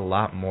plays a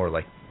lot more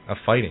like a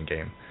fighting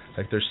game.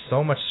 Like, there's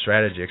so much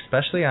strategy,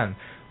 especially on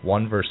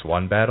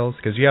 1-versus-1 battles,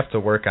 because you have to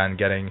work on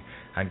getting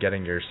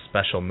your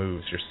special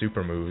moves, your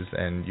super moves,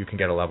 and you can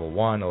get a level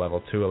 1, a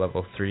level 2, a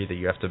level 3 that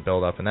you have to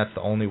build up, and that's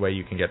the only way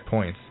you can get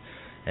points.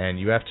 And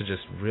you have to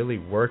just really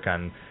work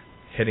on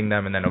hitting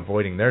them and then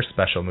avoiding their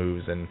special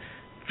moves and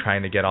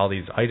trying to get all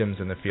these items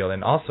in the field.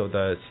 And also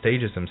the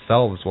stages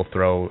themselves will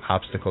throw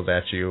obstacles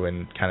at you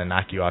and kind of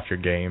knock you off your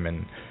game,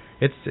 and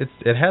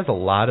it has a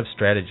lot of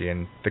strategy,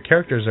 and the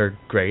characters are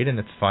great and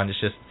it's fun.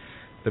 It's just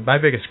my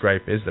biggest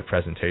gripe is the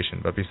presentation,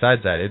 but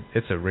besides that,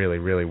 it's a really,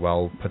 really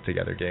well put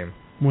together game.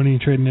 When are you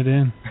trading it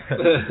in?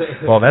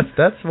 Well,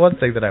 that's one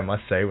thing that I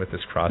must say with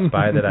this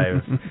cross-buy that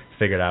I've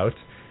figured out.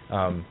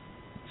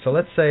 So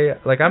let's say,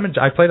 like,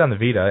 I played on the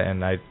Vita,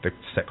 and the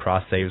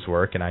cross saves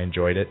work, and I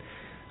enjoyed it.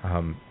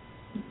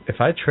 If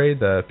I trade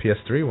the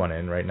PS3 one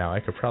in right now, I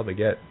could probably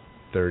get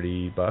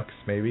 $30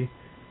 maybe,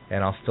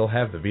 and I'll still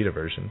have the Vita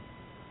version.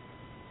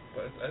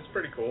 That's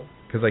pretty cool.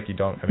 Because, like,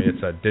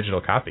 it's a digital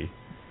copy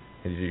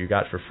you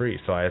got for free,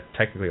 so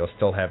technically I'll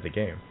still have the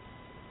game.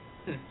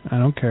 I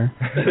don't care.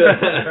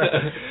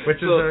 which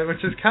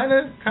is kind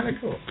of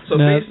cool. So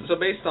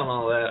based on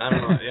all that, I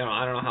don't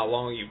know how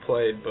long you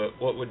played,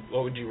 but what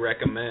would you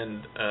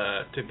recommend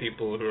to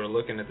people who are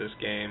looking at this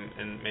game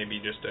and maybe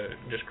just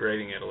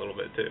grading it a little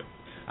bit too?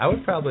 I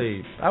would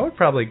probably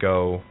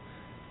go,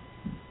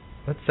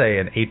 let's say,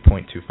 an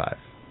 8.25.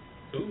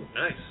 Ooh,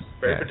 nice.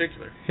 Very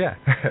particular. Yeah.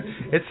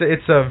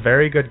 It's a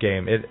very good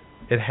game. It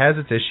has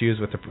its issues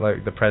with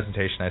the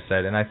presentation, I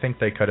said, and I think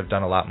they could have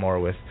done a lot more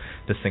with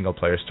the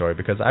single-player story,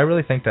 because I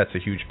really think that's a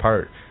huge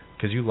part,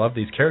 because you love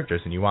these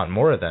characters, and you want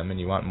more of them, and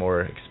you want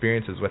more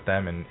experiences with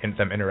them, and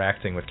them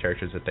interacting with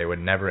characters that they would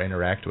never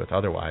interact with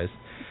otherwise.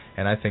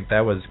 And I think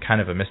that was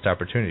kind of a missed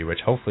opportunity, which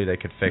hopefully they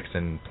could fix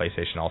in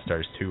PlayStation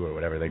All-Stars 2 or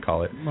whatever they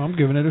call it. Well, I'm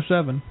giving it a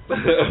 7.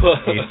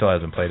 He still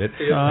hasn't played it.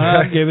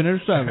 I'm giving it a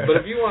 7. But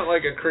if you want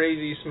like a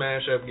crazy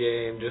smash-up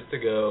game just to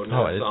go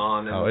nuts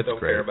on and don't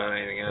care about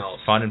anything else.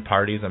 It's fun in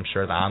parties. I'm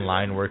sure the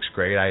online works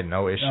great. I had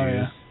no issues. Oh,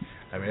 yeah.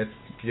 I mean, it's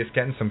just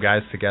getting some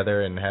guys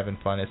together and having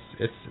fun.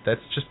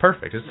 That's just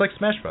perfect. It's like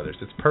Smash Brothers.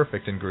 It's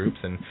perfect in groups,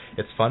 and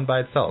it's fun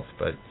by itself.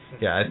 But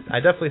yeah, I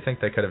definitely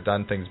think they could have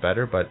done things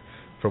better, but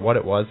for what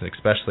it was, and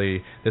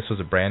especially this was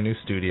a brand new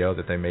studio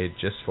that they made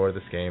just for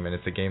this game, and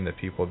it's a game that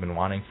people have been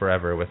wanting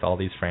forever with all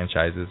these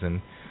franchises,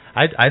 and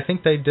I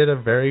think they did a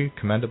very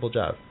commendable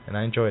job, and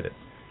I enjoyed it.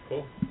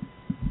 Cool.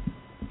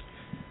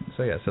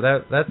 So yeah, so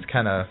that's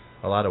kind of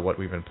a lot of what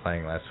we've been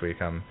playing last week.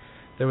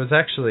 There was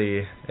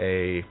actually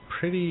a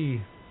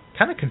pretty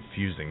kind of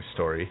confusing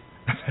story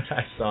that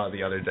I saw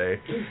the other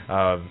day.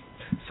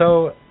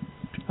 So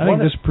I think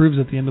this proves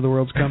that the end of the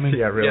world's coming.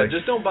 Yeah, really. Yeah,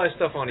 just don't buy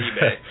stuff on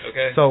eBay,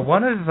 okay? So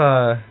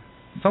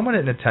someone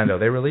at Nintendo,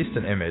 they released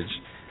an image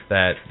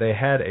that they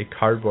had a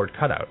cardboard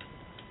cutout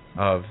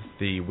of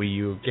the Wii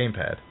U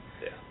gamepad.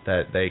 Yeah.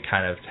 That they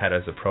kind of had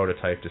as a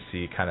prototype to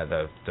see kind of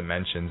the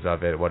dimensions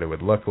of it, what it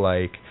would look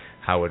like,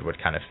 how it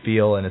would kind of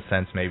feel in a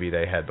sense. Maybe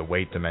they had the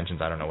weight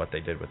dimensions. I don't know what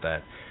they did with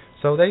that.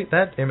 So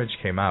that image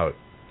came out,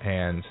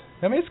 and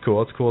I mean, it's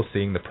cool. It's cool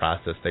seeing the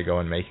process they go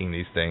in making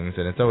these things,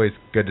 and it's always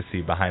good to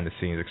see behind the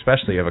scenes,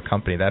 especially of a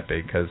company that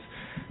big, because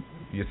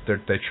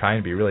they try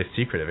and be really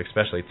secretive,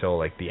 especially till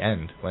like the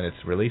end when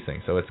it's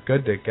releasing. So it's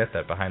good to get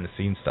that behind the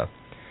scenes stuff.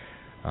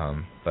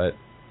 But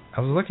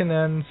I was looking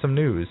at some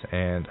news,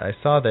 and I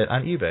saw that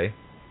on eBay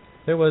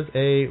there was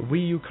a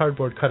Wii U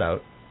cardboard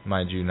cutout,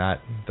 mind you,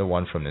 not the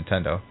one from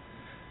Nintendo.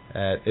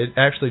 It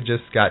actually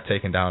just got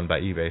taken down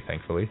by eBay,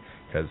 thankfully,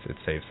 because it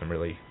saved some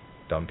really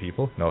dumb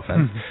people. No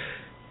offense.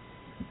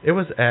 It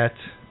was at,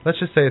 let's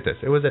just say it this,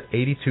 it was at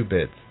 82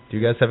 bids. Do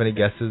you guys have any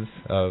guesses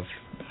of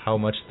how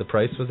much the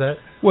price was at?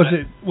 Was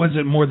it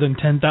more than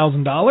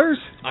 $10,000?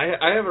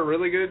 I have a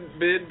really good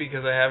bid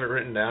because I have it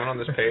written down on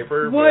this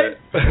paper. What?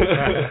 But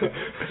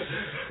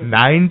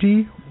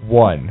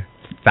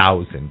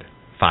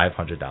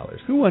 $91,500.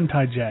 Who won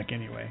Tie Jack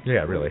anyway?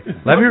 Yeah, really.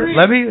 Let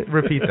me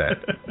repeat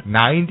that.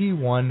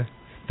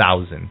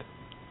 $91,500.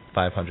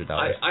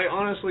 I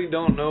honestly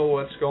don't know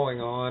what's going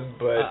on,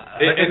 but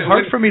it's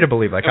hard for me to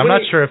believe. Like, I'm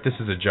not sure if this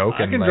is a joke.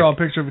 I can draw a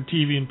picture of a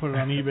TV and put it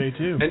on eBay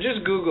too. And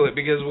just Google it,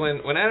 because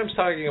when Adam's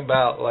talking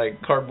about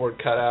like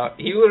cardboard cutout,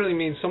 he literally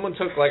means someone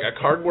took like a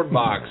cardboard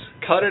box,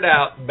 cut it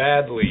out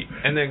badly,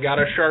 and then got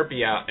a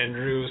Sharpie out and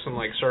drew some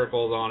like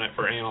circles on it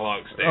for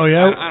analog sticks. Oh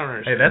yeah, I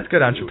don't understand. Hey, that's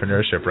good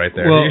entrepreneurship right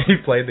there. Well, he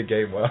played the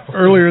game well.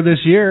 Earlier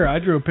this year, I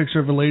drew a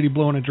picture of a lady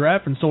blowing a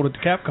giraffe and sold it to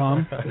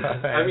Capcom.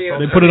 I mean,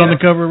 they put it on the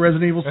cover of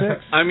Resident Evil 6.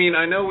 I mean,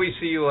 I know we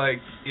see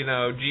like, you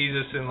know,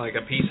 Jesus in like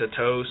a piece of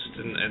toast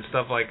and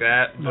stuff like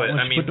that, but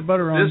I mean, put the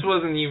butter on. This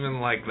wasn't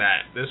even like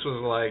that. This was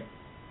like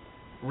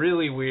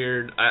really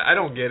weird. I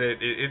don't get it.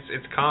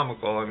 It's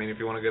comical. I mean, if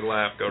you want a good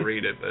laugh, go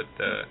read it. But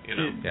you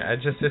know, yeah,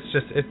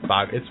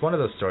 it's one of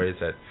those stories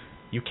that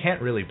you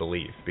can't really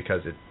believe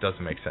because it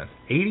doesn't make sense.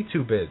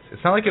 82 bids.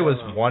 It's not like it was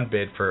one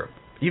bid for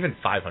even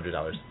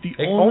 $500.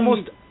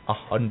 Almost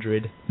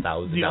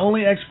 $100,000. The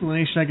only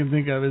explanation I can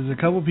think of is a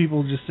couple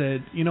people just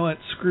said, you know what,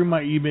 screw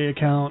my eBay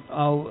account.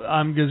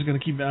 I'm just going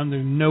to keep it.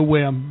 There's no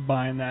way I'm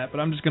buying that, but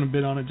I'm just going to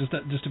bid on it just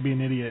to be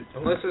an idiot.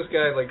 Unless this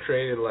guy like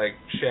created like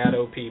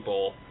shadow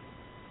people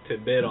to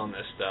bid on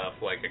this stuff,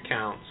 like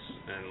accounts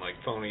and like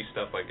phony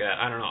stuff like that.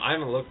 I don't know. I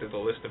haven't looked at the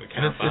list of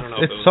accounts. I don't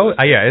know. It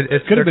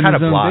could have been kind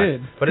of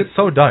blocked, but it's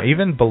so dumb.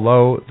 Even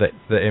below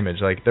the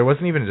image, like there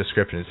wasn't even a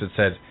description. It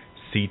said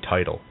 "see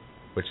title,"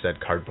 which said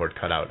cardboard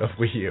cutout of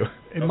Wii U.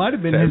 It might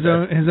have been his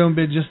own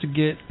bid just to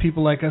get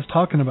people like us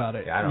talking about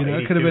it. Yeah, I don't know.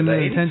 It could have been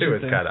an attention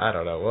thing. I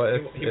don't know. Well,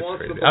 he wants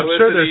crazy. the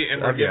publicity,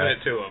 and we're giving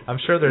it to him. I'm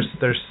sure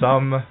there's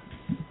some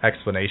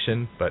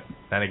explanation, but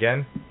then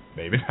again,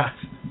 maybe not.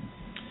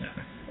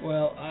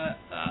 Well,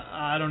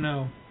 I don't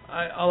know.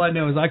 All I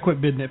know is I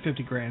quit bidding at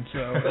 $50,000. So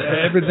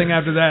everything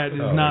after that is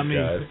not me.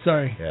 God.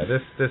 Sorry. Yeah,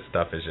 this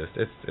stuff is just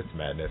it's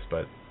madness.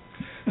 But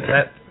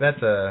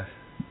that's a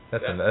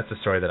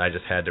story that I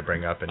just had to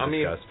bring up and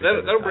discuss.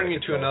 That'll bring me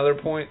to another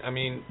point. I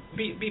mean,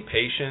 be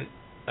patient.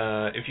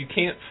 If you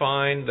can't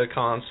find the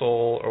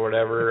console or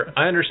whatever,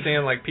 I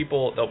understand. Like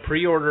people, they'll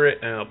pre-order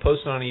it and they'll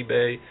post it on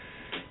eBay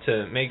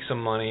to make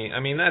some money. I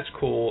mean, that's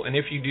cool. And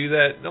if you do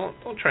that,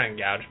 don't try and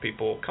gouge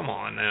people. Come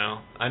on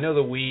now. I know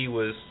the Wii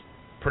was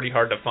pretty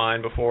hard to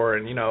find before,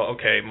 and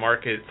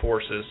market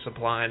forces,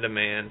 supply and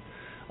demand,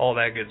 all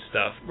that good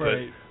stuff.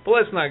 Right. But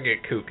let's not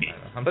get kooky.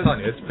 I'm telling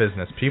you, it's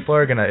business. People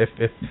are gonna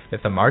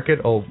if the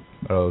market will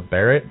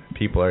bear it,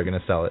 people are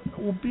gonna sell it.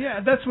 Well, yeah,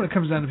 that's when it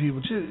comes down to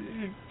people.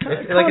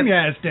 Calm your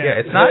ass down. Yeah,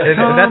 it's not.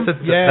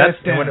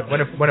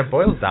 Down. When it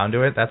boils down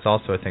to it, that's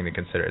also a thing to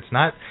consider. It's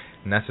not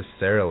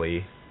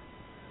necessarily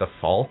the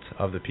fault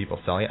of the people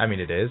selling it. I mean,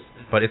 it is,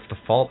 but it's the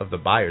fault of the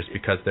buyers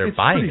because they're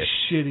buying it. It's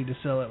pretty shitty to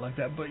sell it like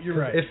that, but you're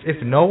right.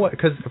 If no one,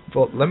 because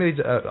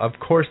of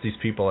course these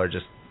people are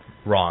just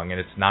wrong, and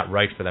it's not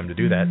right for them to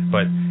do that.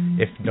 But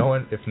if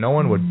no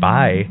one would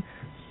buy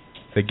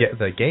the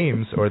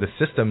games or the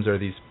systems or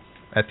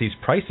at these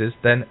prices,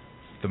 then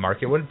the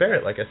market wouldn't bear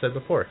it. Like I said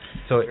before,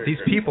 so these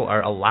people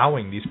are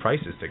allowing these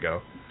prices to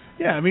go.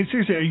 Yeah, I mean,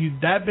 seriously, are you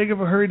that big of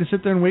a hurry to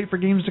sit there and wait for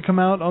games to come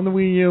out on the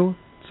Wii U?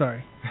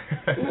 Sorry.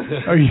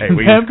 Are you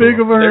that big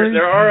of a hurry?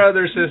 There are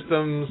other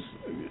systems.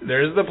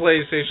 There's the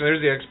PlayStation,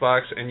 there's the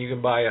Xbox, and you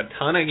can buy a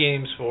ton of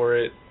games for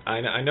it.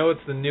 I know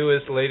it's the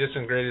newest, latest,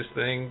 and greatest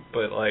thing,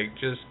 but like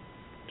just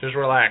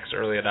relax,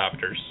 early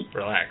adopters.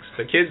 Relax.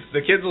 The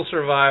kids will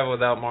survive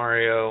without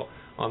Mario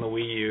on the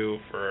Wii U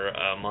for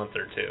a month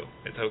or two.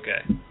 It's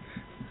okay.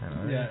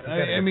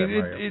 I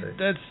mean,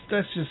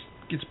 that's just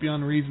gets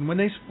beyond reason. When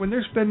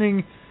they're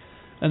spending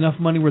enough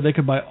money where they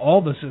could buy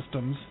all the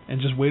systems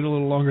and just wait a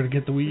little longer to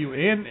get the Wii U,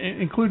 and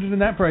included in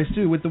that price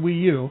too with the Wii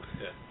U,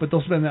 but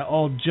they'll spend that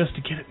all just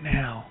to get it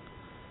now.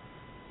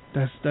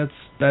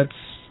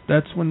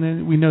 That's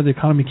when we know the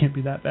economy can't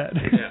be that bad.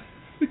 Yeah.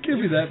 It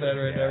can't be that bad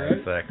right now, right?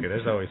 Exactly.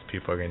 There's always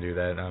people who are going to do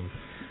that.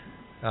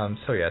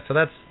 So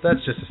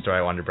that's just a story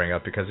I wanted to bring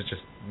up because it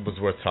just was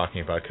worth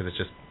talking about because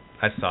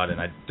I saw it and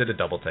I did a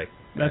double take.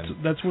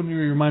 That's when you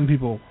remind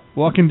people,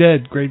 Walking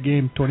Dead, great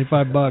game,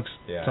 $25.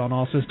 Yeah. It's on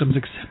all systems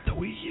except the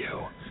Wii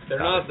U.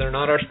 They're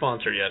not our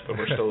sponsor yet, but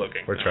we're still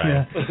looking. We're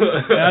trying.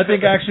 Yeah. I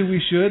think actually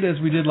we should, as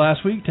we did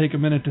last week, take a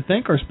minute to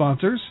thank our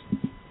sponsors.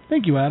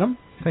 Thank you, Adam.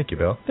 Thank you,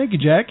 Bill. Thank you,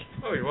 Jack.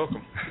 Oh, you're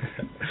welcome.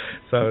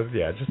 So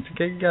yeah, just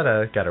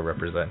gotta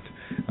represent.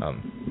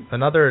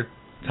 Another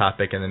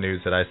topic in the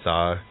news that I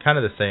saw kind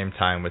of the same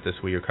time with this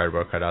Wii U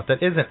cardboard cutout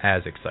that isn't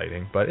as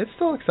exciting, but it's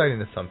still exciting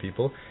to some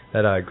people,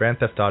 that Grand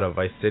Theft Auto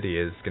Vice City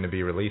is going to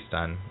be released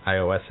on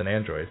iOS and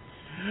Android.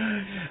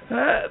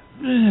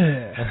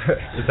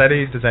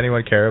 Does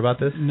anyone care about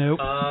this? Nope.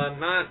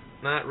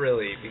 Not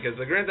really, because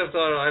the Grand Theft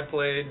Auto I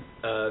played,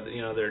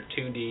 they're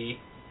 2D,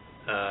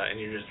 and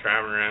you're just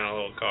driving around in a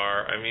little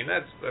car. I mean,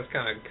 that's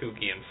kind of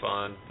kooky and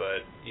fun,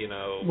 but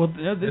Well,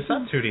 this it's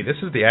not 2D. This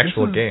is the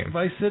actual game.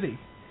 Vice City.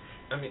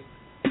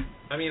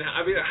 I mean,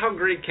 how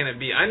great can it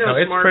be? I know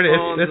it's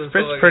smartphones.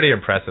 It's pretty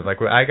impressive.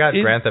 Like I got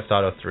Grand Theft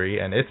Auto 3,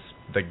 and it's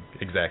the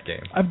exact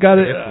game. I've got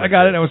it. I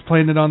got it. I was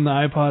playing it on the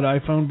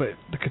iPhone, but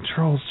the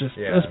controls just.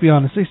 Yeah. Let's be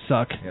honest, they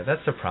suck. Yeah,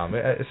 that's the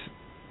problem.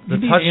 You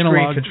need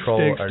analog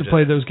sticks to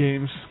play those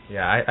games.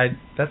 Yeah,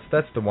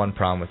 that's the one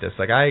problem with this.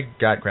 Like I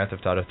got Grand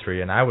Theft Auto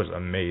 3, and I was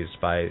amazed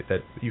by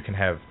that you can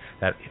have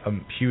that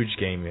huge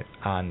game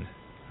on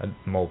a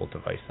mobile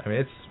device. I mean,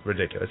 it's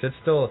ridiculous. It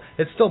still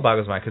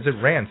boggles my mind because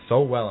it ran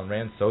so well and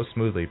ran so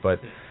smoothly. But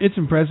it's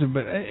impressive.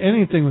 But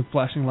anything with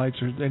flashing lights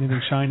or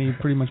anything shiny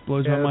pretty much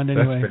blows my mind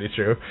anyway. That's pretty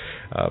true.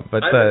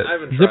 But I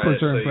haven't zippers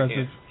tried are it, so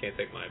impressive. You can't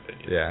take my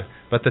opinion. Yeah,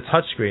 but the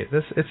touchscreen.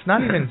 It's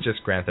not even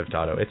just Grand Theft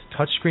Auto. It's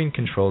touchscreen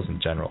controls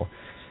in general.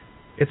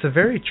 It's a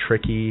very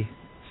tricky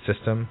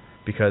system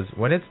because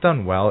when it's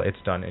done well,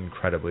 it's done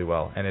incredibly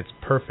well and it's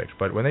perfect.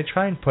 But when they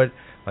try and put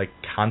like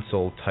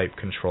console type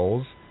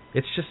controls,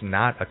 it's just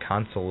not a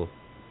console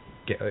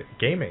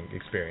gaming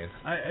experience.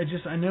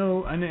 I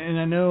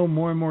know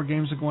more and more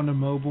games are going to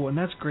mobile, and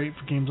that's great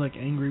for games like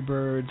Angry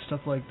Birds,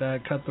 stuff like that,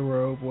 Cut the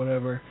Rope,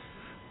 whatever.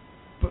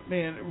 But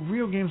man,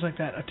 real games like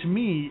that, to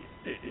me,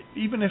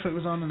 even if it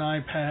was on an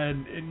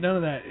iPad, none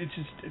of that.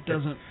 It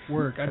doesn't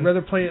work. I'd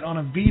rather play it on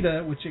a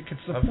Vita, which it could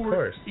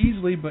support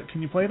easily. But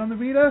can you play it on the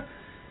Vita?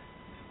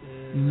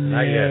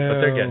 Not yet,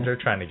 but they're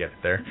trying to get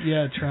it there.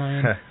 Yeah,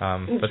 trying.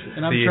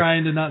 And I'm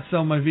trying to not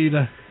sell my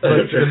Vita.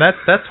 And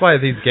that's why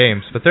these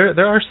games. But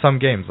there are some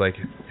games like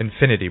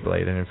Infinity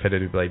Blade and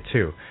Infinity Blade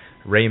 2,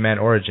 Rayman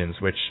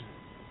Origins, which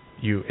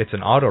it's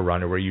an auto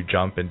runner where you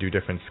jump and do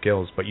different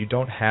skills, but you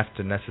don't have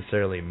to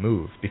necessarily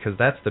move because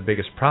that's the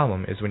biggest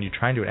problem. Is when you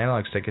try and do an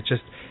analog stick,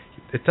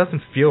 it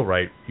doesn't feel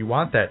right. You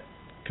want that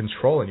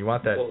control and you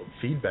want that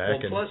feedback.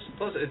 Well,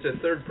 plus it's a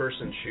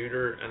third-person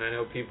shooter, and I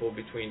know people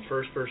between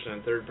first person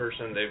and third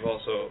person,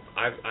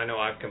 I know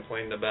I've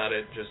complained about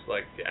it, just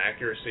like the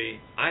accuracy.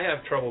 I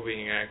have trouble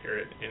being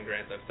accurate in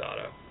Grand Theft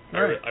Auto.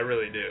 Right. I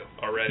really do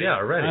already.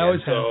 Yeah, already. I always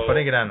have.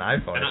 Putting it on an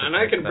iPhone. And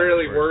I can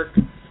barely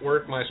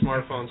work my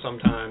smartphone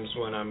sometimes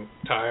when I'm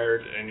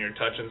tired and you're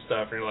touching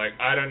stuff and you're like,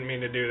 I don't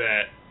mean to do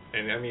that.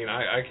 And I mean,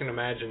 I can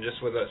imagine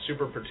just with a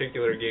super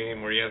particular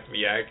game where you have to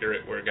be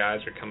accurate, where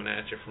guys are coming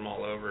at you from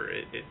all over,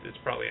 it's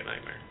probably a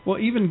nightmare. Well,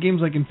 even games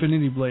like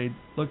Infinity Blade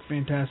look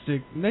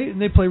fantastic.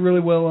 They play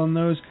really well on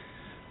those.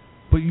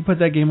 But you put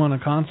that game on a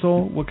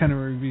console, what kind of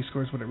review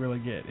scores would it really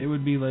get? It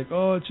would be like,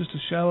 oh, it's just a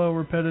shallow,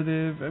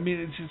 repetitive. I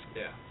mean, it's just...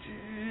 Yeah.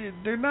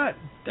 They're not...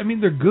 I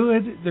mean, they're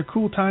good. They're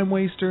cool time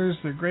wasters.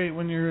 They're great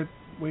when you're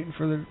waiting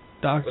for the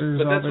doctor's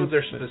But that's office, what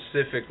they're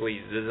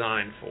specifically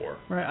designed for.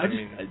 Right.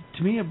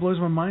 To me, it blows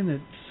my mind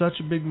that such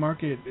a big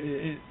market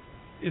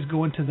is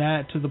going to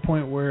that, to the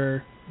point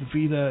where the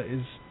Vita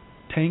is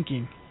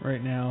tanking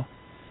right now.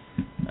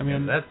 I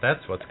mean,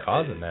 that's what's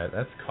causing that.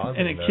 That's causing.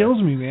 And it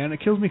kills me, man.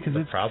 It kills me because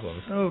it's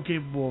problems. so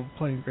capable of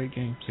playing great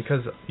games.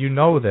 Because you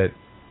know that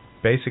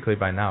basically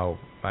by now,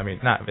 I mean,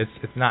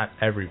 it's not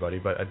everybody,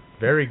 but a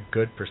very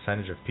good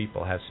percentage of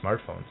people have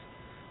smartphones.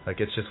 Like,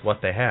 it's just what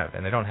they have,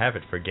 and they don't have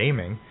it for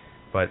gaming,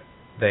 but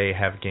they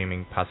have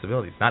gaming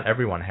possibilities. Not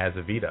everyone has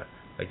a Vita.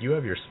 Like, you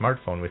have your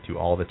smartphone with you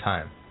all the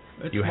time.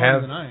 It's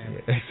smarter than I am.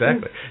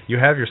 Exactly. You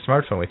have your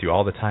smartphone with you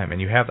all the time, and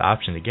you have the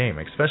option to game,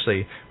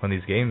 especially when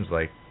these games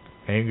like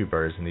Angry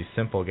Birds and these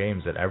simple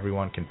games that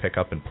everyone can pick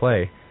up and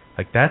play.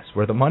 Like, that's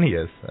where the money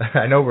is.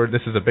 I know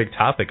this is a big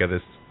topic of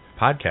this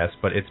podcast,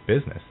 but it's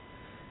business.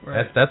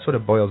 Right. That's what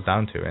it boils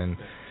down to. And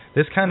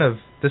this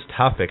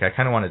topic I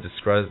kind of want to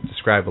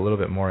describe a little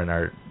bit more in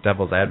our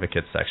Devil's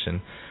Advocate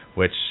section,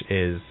 which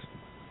is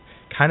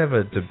kind of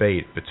a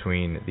debate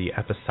between the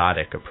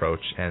episodic approach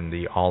and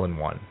the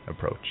all-in-one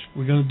approach.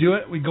 We're going to do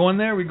it? We going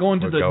there? We're going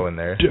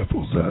there.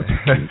 Devil's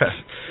Advocate.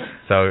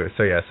 So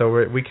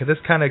this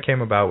kind of came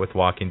about with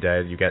Walking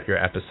Dead. You get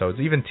your episodes,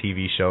 even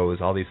TV shows,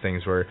 all these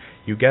things where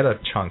you get a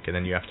chunk and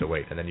then you have to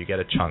wait, and then you get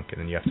a chunk and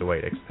then you have to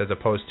wait, as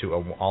opposed to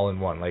a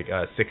all-in-one, like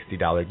a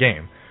 $60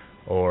 game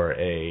or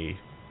a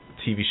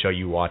TV show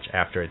you watch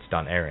after it's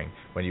done airing,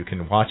 when you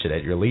can watch it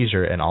at your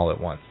leisure and all at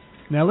once.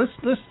 Now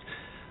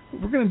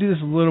we're going to do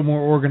this a little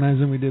more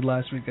organized than we did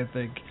last week, I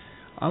think.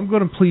 I'm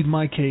going to plead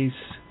my case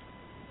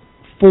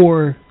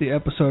for the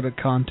episodic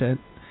content,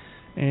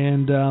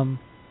 and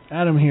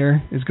Adam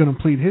here is going to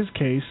plead his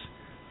case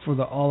for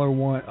the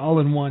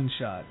all-in-one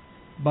shot.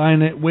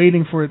 Buying it,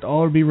 waiting for it to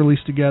all be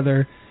released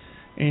together,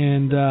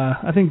 and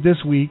I think this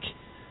week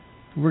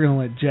we're going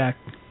to let Jack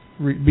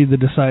be the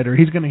decider.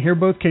 He's going to hear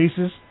both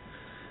cases,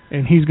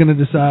 and he's going to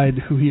decide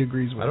who he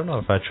agrees with. I don't know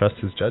if I trust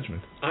his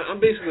judgment. I'm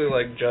basically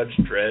like Judge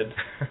Dredd.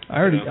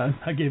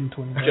 I gave him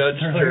 20 bucks.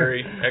 Judge,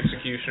 jury,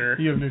 executioner.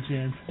 You have no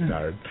chance.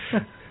 Darn.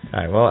 All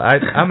right, well,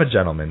 I'm a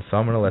gentleman, so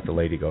I'm going to let the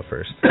lady go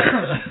first.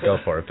 Go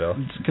for it, Bill.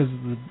 It's because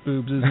of the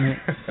boobs, isn't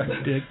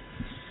it? Dick.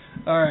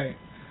 All right.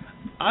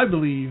 I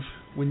believe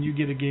when you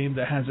get a game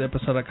that has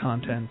episodic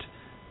content,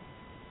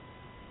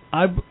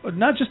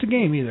 not just a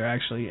game either,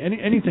 actually,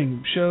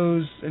 anything,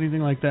 shows,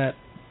 anything like that,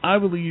 I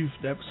believe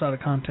the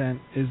episodic content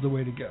is the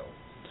way to go.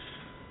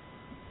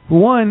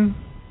 One,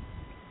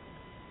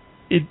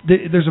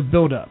 there's a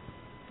build-up.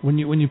 When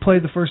you play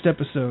the first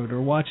episode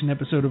or watch an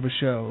episode of a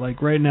show,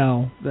 like right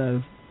now,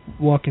 The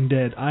Walking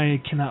Dead,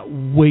 I cannot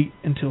wait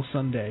until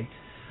Sunday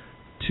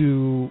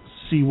to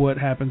see what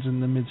happens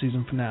in the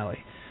mid-season finale.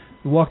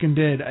 The Walking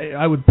Dead,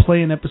 I would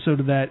play an episode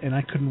of that and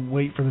I couldn't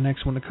wait for the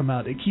next one to come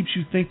out. It keeps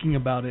you thinking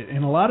about it,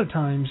 and a lot of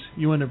times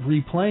you end up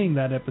replaying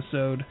that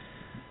episode.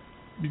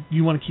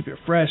 You want to keep it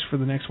fresh for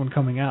the next one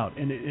coming out,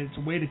 and it's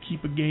a way to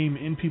keep a game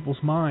in people's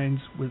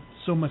minds with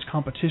so much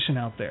competition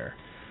out there.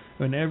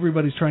 When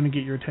everybody's trying to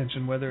get your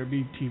attention, whether it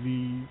be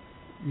TV,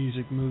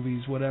 music,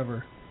 movies,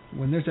 whatever.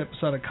 When there's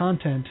episodic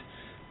content,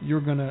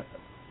 you're gonna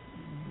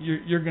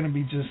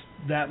be just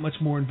that much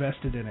more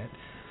invested in it.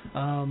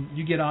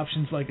 You get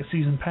options like a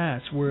season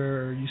pass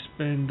where you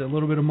spend a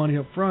little bit of money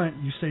up front,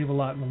 you save a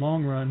lot in the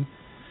long run,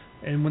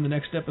 and when the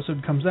next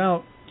episode comes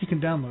out, you can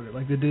download it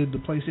like they did the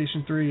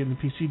PlayStation 3 and the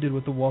PC did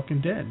with The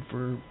Walking Dead.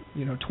 For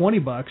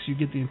 $20, you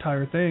get the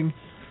entire thing.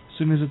 As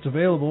soon as it's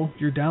available,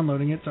 you're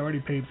downloading it. It's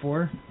already paid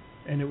for,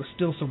 and it was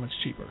still so much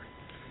cheaper.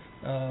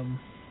 Yeah,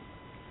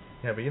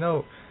 but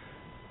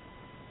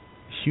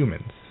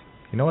humans,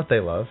 you know what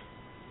they love?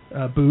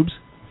 Boobs.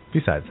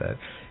 Besides that,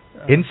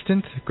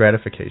 instant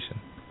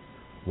gratification.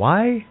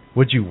 Why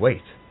would you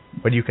wait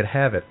when you could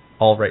have it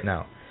all right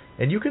now?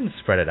 And you can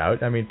spread it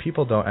out. I mean,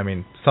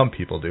 some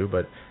people do,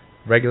 but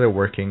regular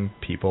working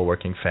people,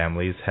 working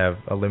families have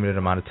a limited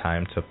amount of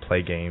time to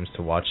play games,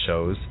 to watch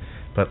shows.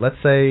 But let's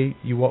say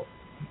you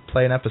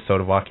play an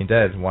episode of Walking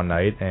Dead one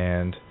night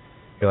and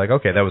you're like,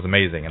 okay, that was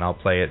amazing, and I'll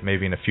play it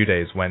maybe in a few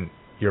days when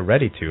you're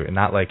ready to, and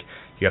not like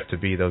you have to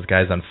be those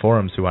guys on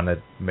forums who want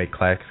to make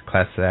class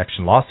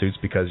action lawsuits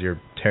because you're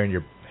tearing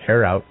your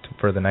hair out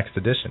for the next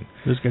edition.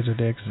 Those guys are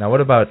dicks. Now, what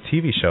about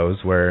TV shows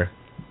where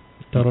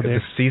the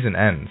season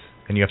ends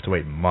and you have to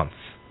wait months.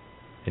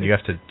 And you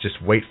have to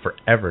just wait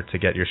forever to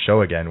get your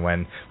show again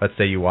when, let's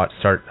say you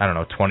start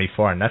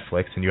 24 on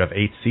Netflix and you have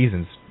 8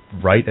 seasons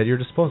right at your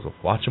disposal.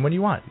 Watch them when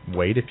you want.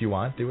 Wait if you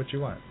want. Do what you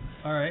want.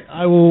 All right.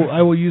 I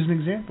will use an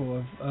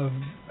example of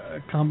a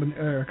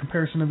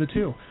comparison of the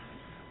two.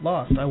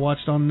 Lost. I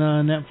watched on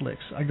Netflix.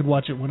 I could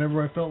watch it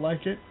whenever I felt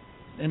like it,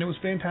 and it was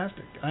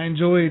fantastic. I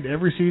enjoyed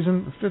every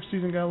season. The 5th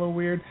season got a little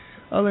weird.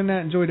 Other than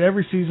that, enjoyed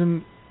every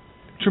season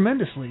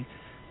tremendously.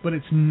 But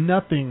it's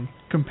nothing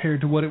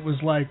compared to what it was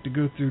like to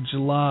go through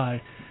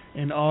July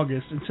and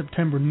August and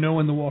September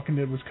knowing The Walking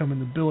Dead was coming,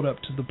 to build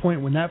up to the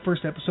point when that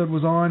first episode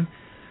was on.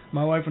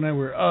 My wife and I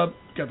were up,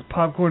 got the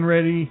popcorn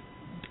ready,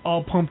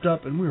 all pumped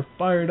up, and we were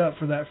fired up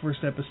for that first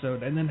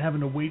episode. And then having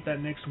to wait that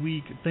next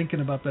week,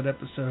 thinking about that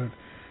episode,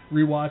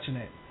 rewatching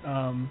it,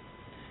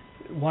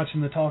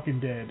 watching The Talking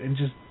Dead, and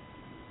just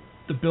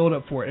the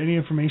build-up for it. Any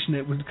information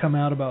that would come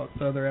out about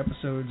the other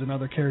episodes and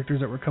other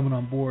characters that were coming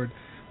on board,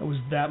 I was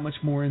that much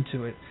more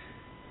into it.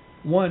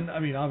 One, I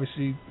mean,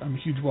 obviously, I'm a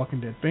huge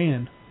Walking Dead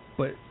fan,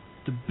 but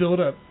the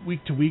build-up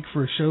week to week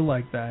for a show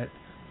like that,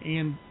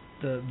 and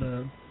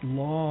the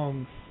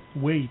long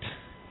wait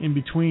in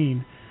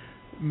between,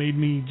 made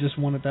me just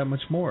want it that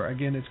much more.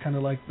 Again, it's kind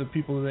of like the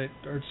people that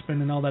are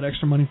spending all that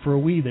extra money for a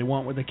Wii. They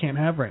want what they can't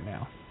have right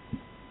now.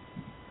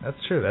 That's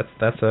true.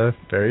 That's a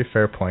very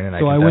fair point, and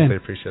so I can definitely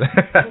appreciate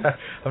it.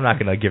 I'm not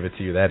going to give it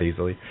to you that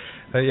easily.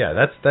 But yeah,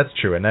 that's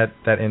true, and that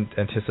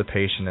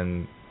anticipation,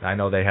 and I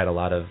know they had a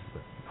lot of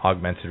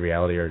augmented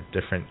reality or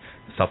different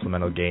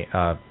supplemental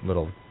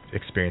little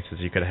experiences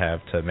you could have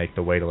to make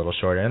the wait a little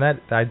shorter, and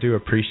that I do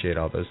appreciate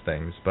all those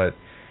things. But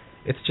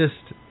it's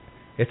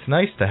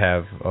nice to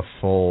have a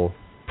full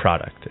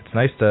product. It's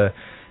nice to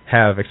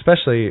have,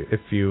 especially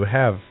if you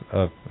have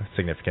a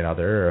significant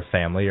other or a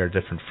family or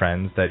different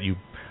friends that you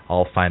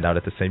all find out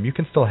at the same, you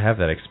can still have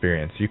that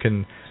experience. You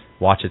can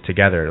watch it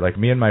together. Like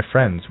me and my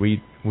friends,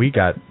 we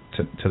got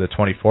to the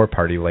 24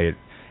 party late,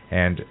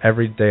 and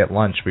every day at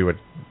lunch we would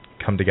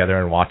come together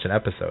and watch an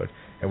episode,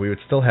 and we would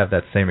still have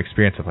that same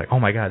experience of like, oh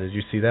my god, did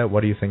you see that?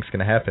 What do you think's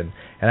going to happen?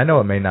 And I know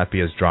it may not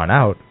be as drawn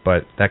out,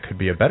 but that could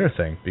be a better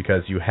thing,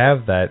 because you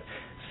have that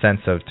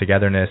sense of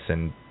togetherness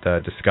and the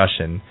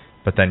discussion,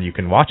 but then you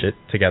can watch it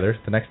together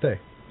the next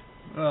day.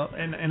 Well,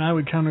 and I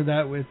would counter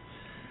that with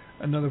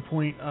another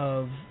point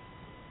of,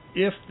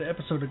 if the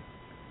episodic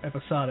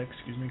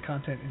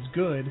content is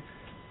good,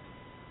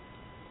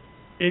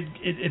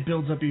 it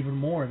builds up even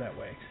more that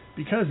way.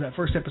 Because that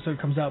first episode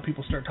comes out,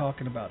 people start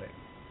talking about it.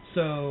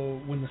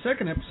 So when the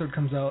second episode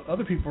comes out,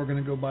 other people are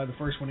going to go buy the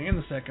first one and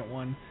the second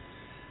one,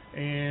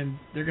 and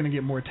they're going to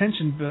get more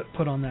attention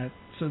put on that.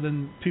 So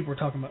then people are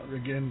talking about,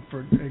 again,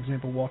 for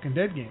example, Walking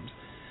Dead games.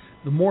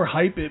 The more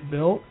hype it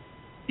built,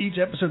 each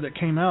episode that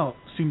came out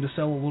seemed to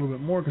sell a little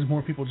bit more because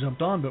more people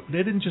jumped on. But they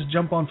didn't just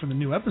jump on for the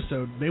new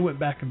episode. They went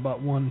back and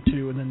bought 1,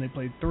 2, and then they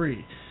played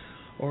 3.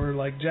 Or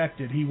like Jack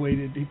did, he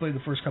played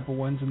the first couple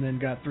ones and then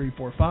got 3,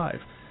 4, 5.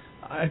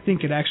 I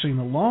think it actually, in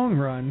the long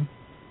run,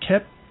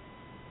 kept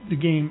the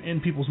game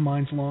in people's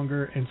minds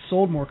longer and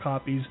sold more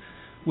copies,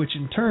 which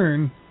in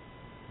turn,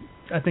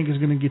 I think is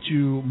going to get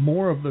you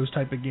more of those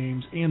type of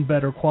games and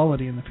better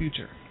quality in the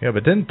future. Yeah,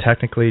 but didn't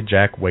technically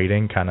Jack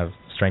waiting kind of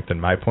strengthen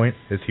my point?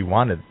 Is he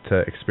wanted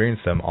to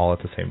experience them all at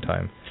the same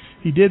time.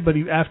 He did, but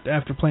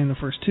after playing the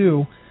first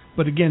 2.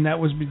 But again, there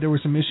were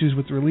some issues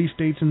with release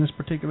dates in this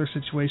particular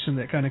situation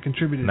that kind of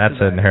contributed. And that's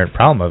to that. An inherent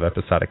problem of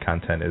episodic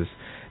content, is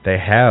they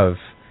have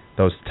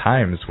those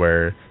times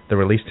where the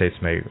release dates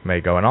may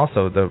go. And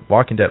also, The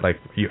Walking Dead,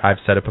 I've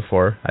said it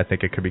before, I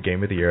think it could be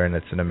Game of the Year, and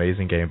it's an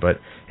amazing game, but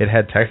it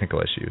had technical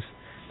issues.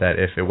 That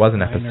if it wasn't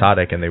minor.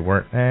 episodic and they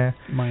weren't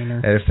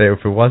minor, and if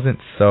it wasn't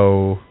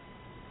so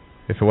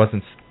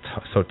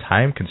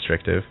time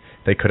constrictive,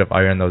 they could have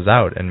ironed those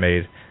out and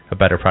made a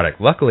better product.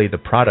 Luckily, the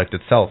product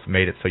itself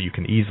made it so you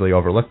can easily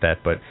overlook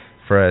that. But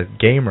for a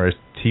game or a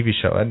TV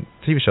show, and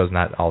TV show is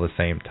not all the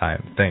same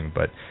thing,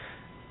 but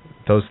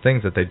those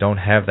things that they don't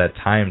have that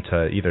time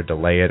to either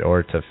delay it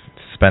or to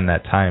spend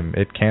that time,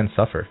 it can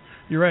suffer.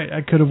 You're right.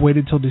 I could have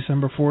waited till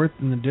December 4th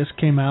and the disc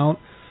came out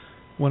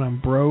when I'm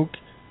broke,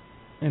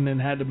 and then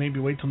had to maybe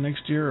wait till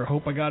next year or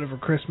hope I got it for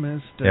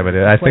Christmas. Yeah, but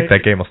I think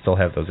that game will still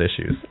have those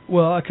issues.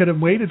 Well, I could have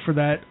waited for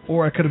that,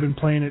 or I could have been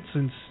playing it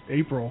since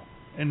April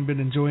and been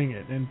enjoying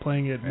it and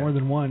playing it more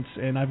than once,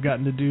 and I've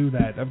gotten to do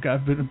that.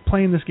 I've been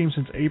playing this game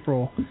since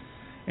April,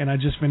 and I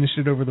just finished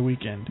it over the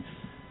weekend.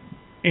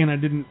 And I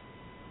didn't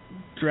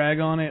drag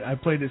on it. I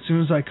played it as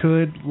soon as I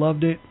could,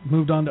 loved it,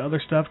 moved on to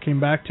other stuff, came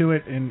back to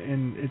it,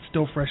 and it's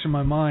still fresh in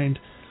my mind.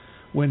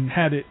 When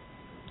had it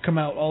come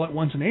out all at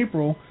once in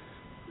April,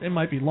 it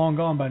might be long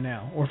gone by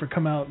now. Or if it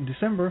come out in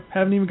December,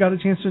 haven't even got a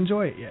chance to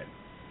enjoy it yet.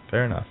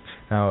 Fair enough.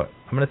 Now,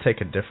 I'm going to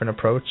take a different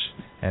approach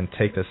and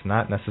take this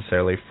not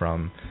necessarily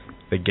from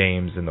the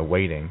games and the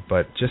waiting,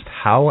 but just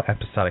how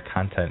episodic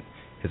content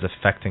is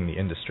affecting the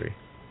industry.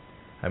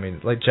 I mean,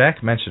 like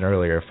Jack mentioned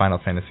earlier, Final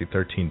Fantasy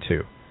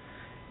 13-2.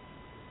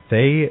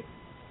 They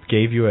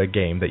gave you a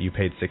game that you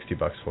paid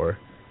 $60 for,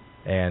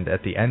 and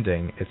at the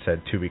ending, it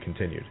said, to be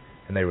continued.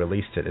 and they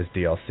released it as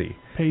DLC.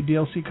 Paid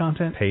DLC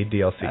content? Paid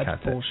DLC That's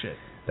content. bullshit.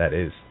 That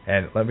is.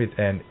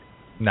 And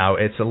now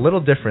it's a little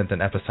different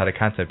than episodic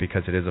content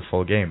because it is a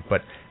full game,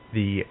 but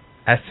the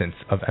essence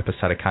of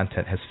episodic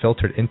content has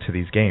filtered into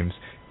these games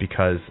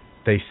because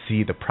they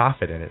see the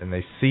profit in it and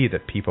they see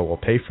that people will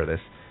pay for this.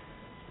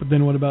 But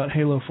then what about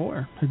Halo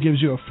 4, who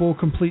gives you a full,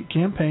 complete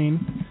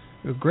campaign,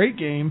 a great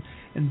game,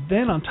 and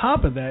then on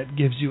top of that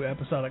gives you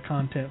episodic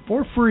content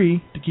for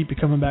free to keep you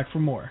coming back for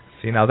more?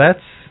 See, now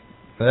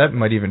that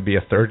might even be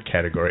a third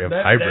category of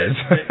hybrids.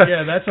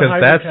 That's a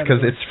hybrid category.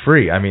 Because it's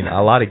free. I mean,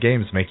 a lot of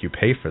games make you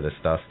pay for this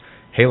stuff.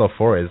 Halo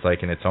 4 is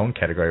like in its own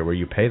category where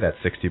you pay that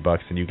 $60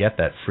 and you get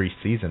that free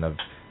season of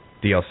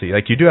DLC.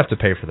 Like, you do have to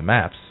pay for the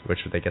maps, which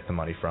they get the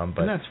money from,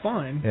 but and that's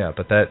fine. Yeah,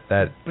 but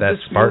that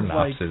Spartan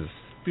Ops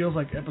feels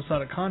like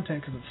episodic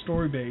content because it's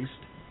story based.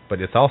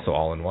 But it's also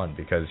all in one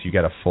because you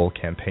get a full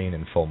campaign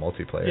and full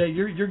multiplayer. Yeah,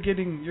 you're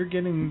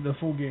getting the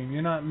full game.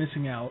 You're not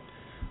missing out.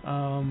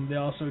 They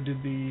also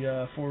did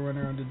the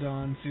Forerunner Unto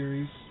Dawn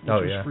series, which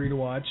was free to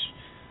watch.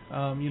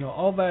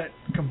 All that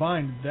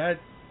combined, that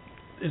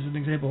is an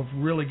example of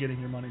really getting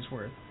your money's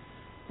worth.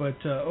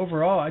 But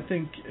overall, I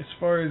think as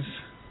far as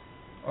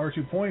our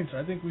 2 points,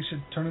 I think we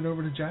should turn it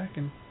over to Jack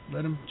and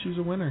let him choose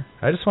a winner.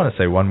 I just want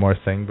to say one more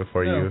thing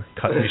before you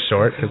cut me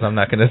short, because I'm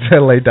not going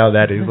to lay down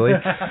that easily.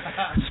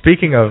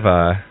 Speaking of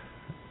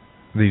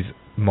these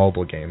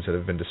mobile games that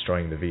have been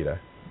destroying the Vita,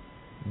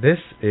 this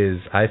is,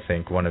 I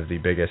think, one of the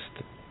biggest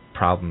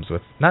problems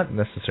with, not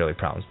necessarily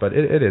problems, but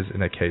it is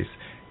in a case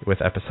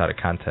with episodic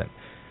content.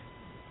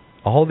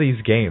 All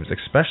these games,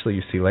 especially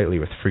you see lately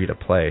with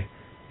free-to-play,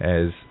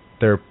 as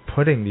they're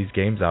putting these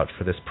games out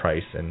for this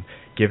price and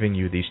giving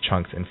you these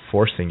chunks and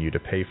forcing you to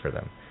pay for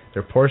them.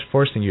 They're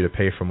forcing you to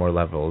pay for more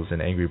levels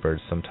in Angry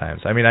Birds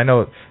sometimes. I mean, I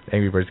know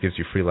Angry Birds gives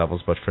you free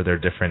levels, but for their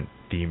different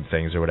theme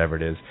things or whatever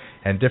it is,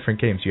 and different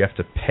games, you have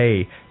to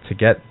pay to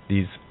get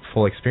these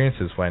full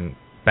experiences when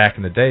back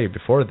in the day,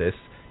 before this,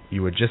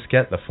 you would just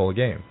get the full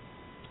game.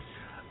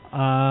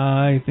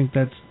 I think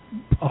that's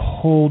a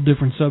whole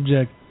different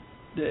subject.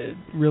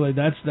 Really,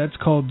 that's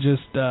called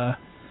just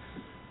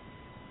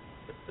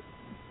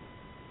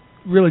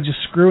really just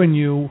screwing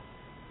you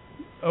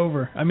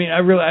over. I mean,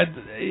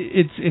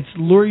 it's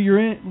lure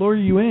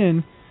you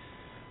in,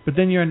 but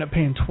then you end up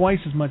paying twice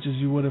as much as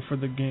you would have for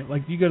the game.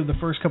 Like, you go to the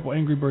first couple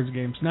Angry Birds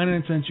games,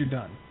 99 cents, you're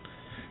done.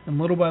 And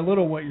little by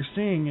little, what you're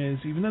seeing is,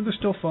 even though they're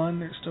still fun,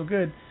 they're still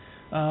good.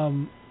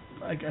 I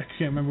can't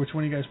remember which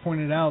one of you guys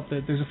pointed out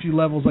that there's a few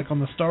levels, like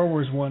on the Star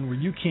Wars one, where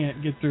you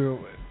can't get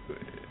through.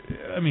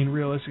 I mean,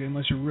 realistically,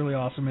 unless you're really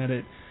awesome at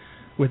it,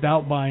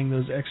 without buying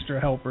those extra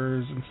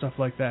helpers and stuff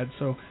like that.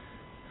 So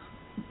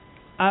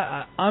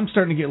I'm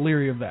starting to get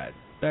leery of that.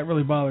 That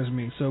really bothers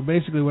me. So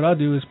basically what I'll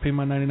do is pay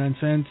my 99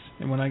 cents,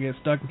 and when I get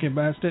stuck and can't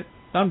pass it,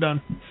 I'm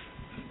done.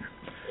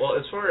 Well,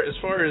 as far as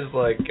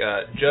like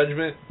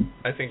judgment,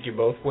 I think you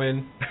both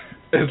win.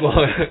 As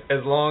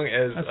long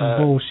as that's some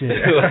bullshit.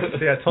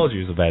 See, I told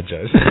you he was a bad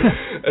judge.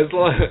 as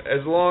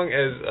long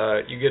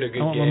as you get a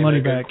good game, a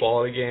good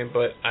quality game.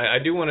 But I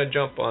do want to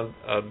jump on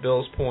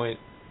Bill's point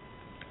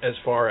as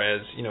far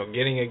as,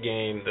 getting a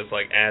game that's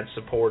like ad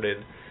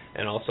supported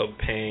and also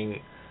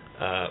paying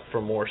for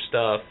more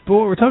stuff. But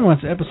what we're talking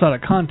about is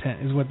episodic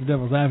content is what the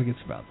Devil's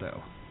Advocate's about,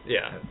 though.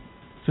 Yeah.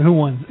 So who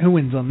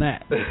wins on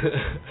that?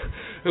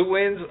 Who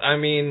wins? I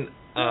mean,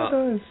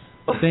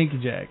 thank you,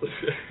 Jack.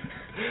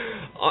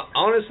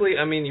 Honestly,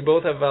 I mean, you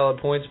both have valid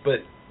points,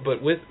 but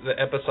with the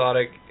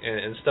episodic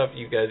and stuff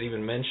you guys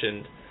even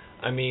mentioned,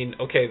 I mean,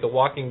 okay, The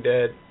Walking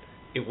Dead,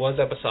 it was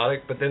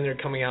episodic, but then they're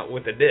coming out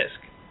with a disc.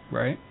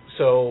 Right.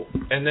 So,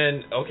 and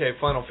then, okay,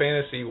 Final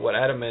Fantasy, what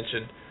Adam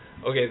mentioned,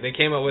 okay, they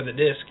came out with a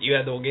disc, you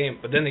had the whole game,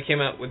 but then they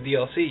came out with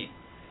DLC.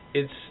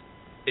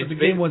 But the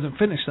game wasn't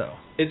finished, though.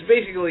 It's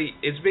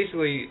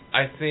basically,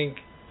 I think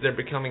they're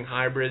becoming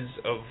hybrids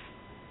of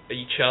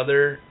each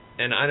other.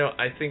 And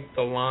I think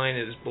the line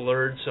is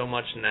blurred so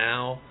much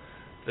now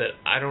that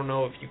I don't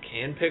know if you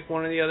can pick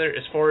one or the other.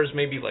 As far as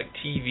maybe like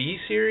TV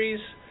series,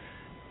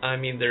 I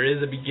mean, there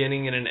is a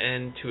beginning and an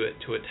end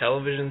to a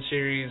television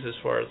series as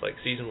far as like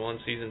season 1,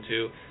 season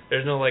 2.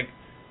 There's no like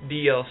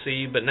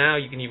DLC, but now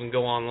you can even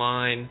go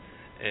online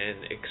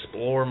and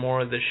explore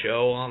more of the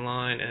show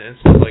online and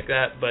stuff like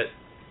that. But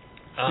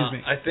I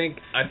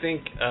think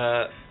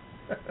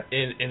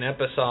in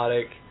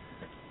episodic,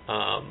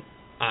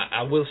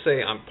 I will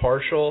say I'm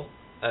partial.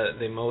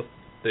 They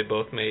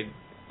both made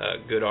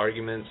good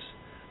arguments,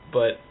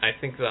 but I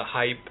think the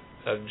hype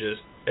of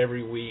just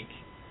every week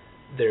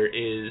there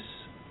is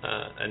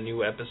a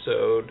new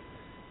episode,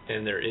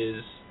 and there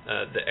is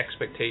the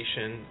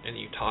expectation, and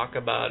you talk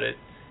about it,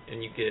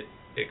 and you get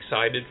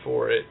excited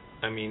for it.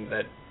 I mean,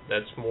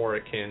 that's more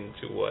akin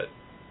to what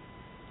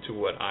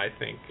I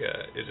think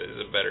is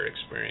a better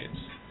experience.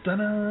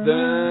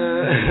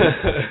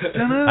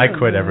 I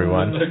quit,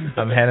 everyone.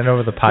 I'm handing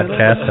over the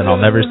podcast, and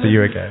I'll never see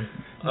you again.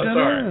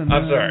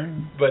 I'm sorry,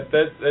 but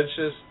that's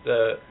just.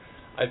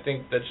 I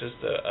think that's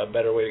just a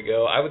better way to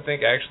go. I would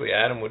think actually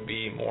Adam would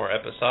be more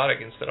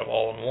episodic instead of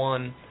all in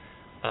one,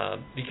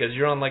 because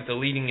you're on like the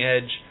leading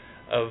edge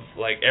of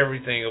like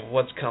everything of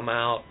what's come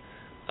out.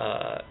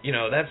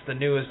 That's the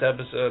newest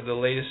episode, the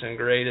latest and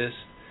greatest.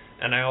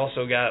 And I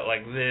also got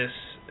like this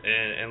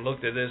and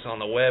looked at this on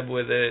the web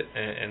with it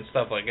and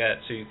stuff like that,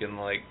 so you can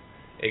like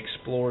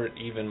explore it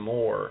even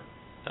more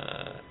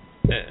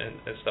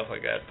and stuff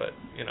like that. But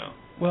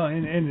Well,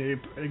 and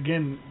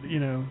again,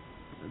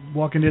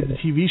 Walking Dead, the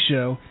TV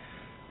show.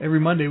 Every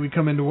Monday we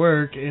come into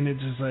work and it's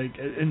just like,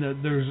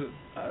 there's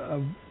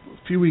a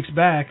few weeks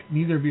back,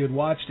 neither of you had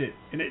watched it,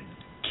 and it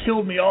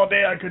killed me all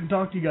day. I couldn't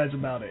talk to you guys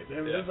about it.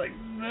 It was like,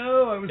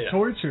 no, it was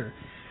torture.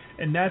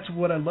 And that's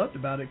what I loved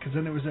about it, because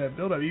then there was that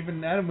build-up.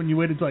 Even Adam, when you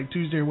waited till like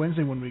Tuesday or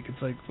Wednesday one week,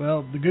 it's like,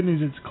 well, the good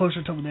news is it's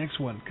closer to the next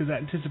one, because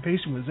that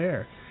anticipation was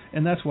there,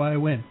 and that's why I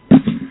win.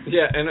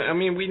 Yeah, and I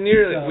mean,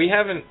 we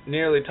haven't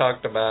nearly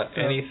talked about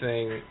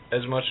anything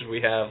as much as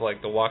we have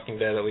like The Walking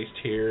Dead, at least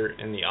here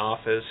in the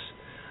office.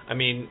 I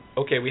mean,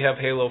 okay, we have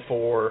Halo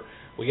 4,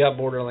 we got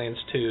Borderlands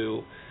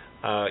 2,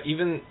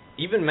 even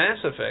Mass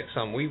Effect.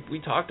 We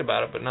talked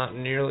about it, but not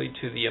nearly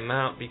to the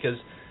amount, because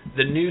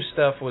the new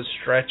stuff was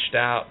stretched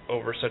out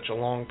over such a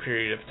long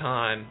period of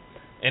time,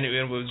 and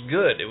it was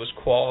good. It was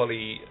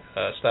quality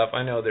stuff.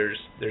 I know there's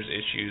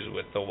issues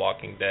with The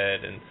Walking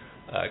Dead and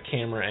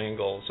camera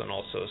angles and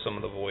also some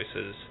of the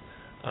voices,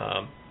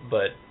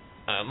 but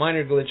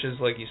minor glitches,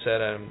 like you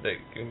said, Adam, that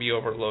can be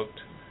overlooked.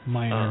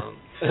 Minor.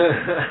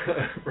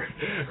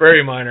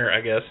 Very minor,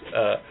 I guess.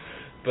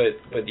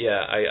 But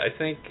yeah, I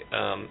think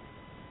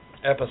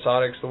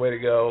episodic's the way to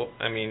go.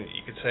 I mean,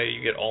 you could say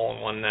you get all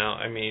in one now.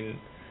 I mean,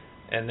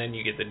 and then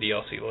you get the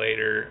DLC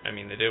later. I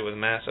mean, they did it with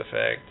Mass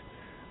Effect.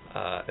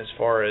 As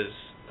far as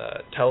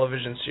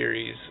television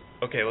series,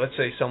 okay, let's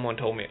say someone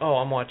told me, oh,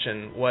 I'm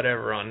watching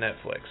whatever on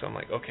Netflix. I'm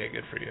like, okay,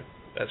 good for you.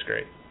 That's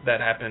great. That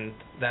happened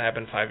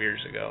 5 years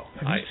ago.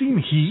 Have you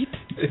seen Heat?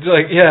 It's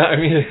like, yeah, I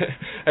mean,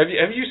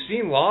 have you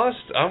seen Lost?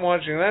 I'm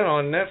watching that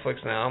on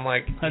Netflix now. I'm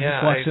like, I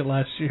just watched it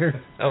last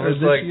year. I was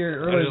like,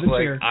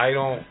 I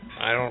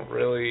don't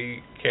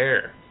really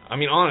care. I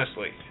mean,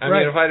 honestly. I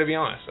mean, if I had to be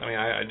honest, I mean,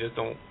 I just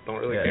don't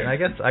really care. And I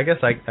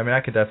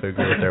could definitely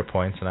agree with their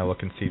points, and I will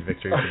concede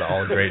victory for the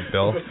all-grade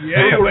Bill.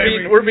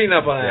 We're beating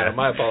up on Adam.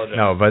 I apologize.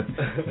 No, but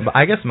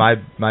I guess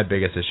my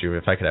biggest issue,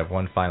 if I could have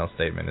one final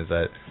statement, is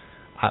that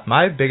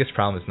my biggest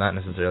problem is not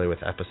necessarily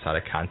with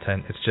episodic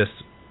content. It's just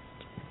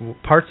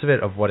parts of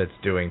it of what it's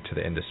doing to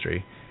the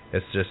industry.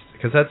 It's just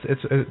because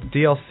it's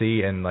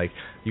DLC, and like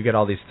you get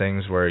all these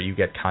things where you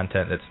get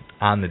content that's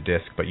on the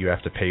disc but you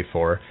have to pay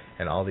for,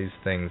 and all these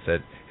things that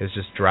is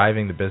just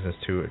driving the business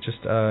to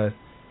just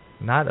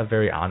not a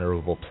very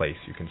honorable place,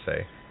 you can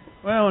say.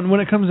 Well, and when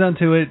it comes down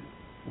to it,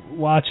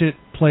 watch it,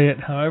 play it,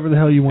 however the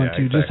hell you want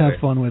to. Exactly. Just have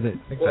fun with it.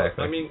 Exactly.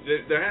 Well, I mean,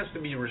 there has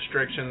to be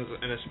restrictions,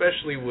 and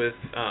especially with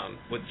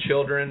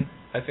children,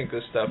 I think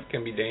this stuff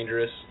can be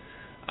dangerous.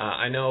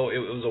 I know it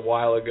was a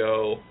while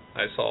ago.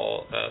 I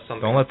saw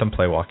something. Don't let them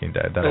play Walking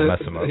Dead. That'll mess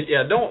them up.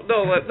 Yeah,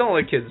 don't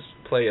let kids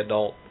play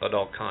adult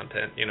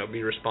content.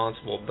 Be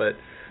responsible. But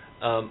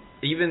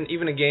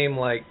even a game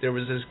like, there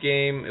was this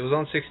game. It was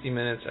on 60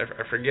 Minutes.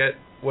 I forget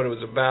what it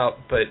was about,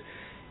 but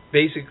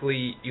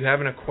basically you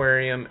have an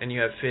aquarium and you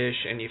have fish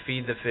and you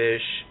feed the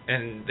fish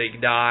and they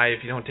die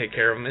if you don't take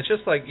care of them. It's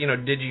just like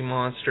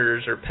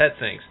Digimonsters or pet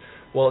things.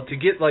 Well, to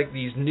get like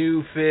these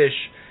new fish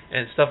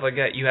and stuff like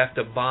that, you have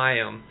to buy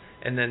them,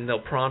 and then they'll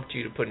prompt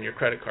you to put in your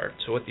credit card.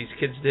 So what these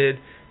kids did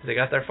is they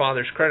got their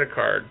father's credit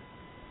card,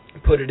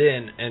 put it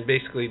in, and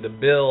basically the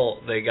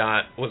bill they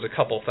got was a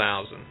couple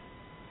thousand.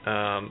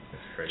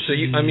 So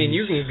you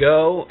can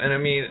go, and I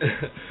mean,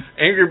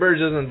 Angry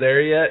Birds isn't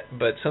there yet,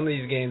 but some of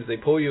these games they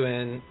pull you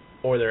in,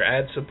 or they're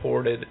ad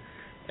supported,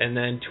 and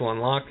then to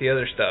unlock the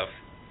other stuff,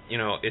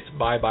 it's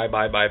buy,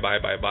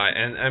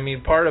 and I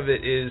mean, part of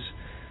it is,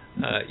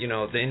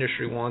 the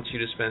industry wants you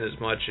to spend as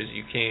much as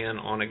you can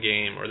on a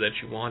game, or that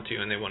you want to,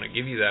 and they want to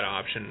give you that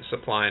option,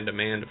 supply and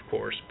demand, of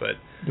course, but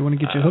they want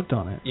to get you hooked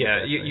on it. Yeah,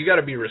 exactly. you got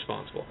to be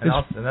responsible.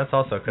 And that's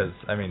also because,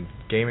 I mean,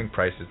 gaming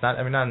prices, not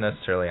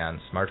necessarily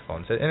on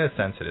smartphones. In a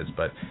sense it is,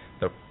 but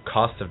the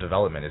cost of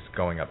development is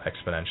going up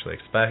exponentially,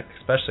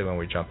 especially when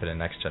we jump into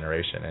next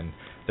generation, and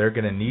they're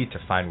going to need to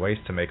find ways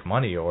to make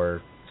money,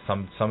 or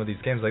some of these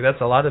games. Like,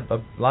 that's a lot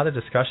of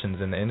discussions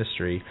in the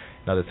industry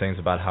and other things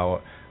about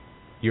how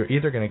you're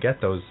either going to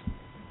get those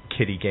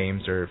kiddie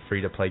games or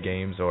free-to-play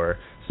games or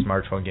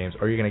smartphone games,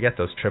 or you're going to get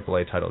those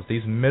AAA titles.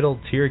 These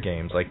middle-tier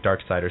games like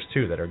Darksiders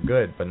 2 that are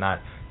good but not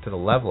to the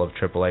level of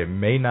AAA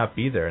may not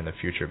be there in the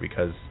future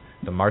because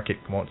the market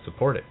won't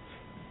support it.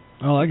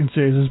 All I can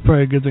say is it's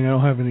probably a good thing I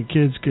don't have any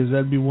kids, because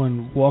that'd be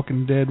one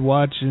Walking Dead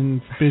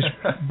watching, fish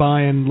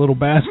buying little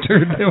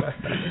bastard.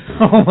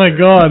 Oh, my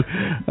God.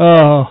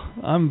 Oh,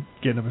 I'm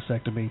getting a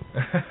vasectomy.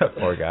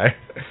 Poor guy.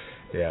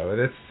 Yeah, but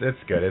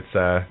it's good. It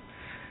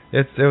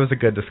was a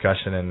good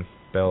discussion, and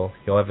Bill,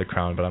 you'll have the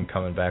crown, but I'm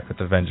coming back with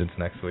the vengeance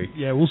next week.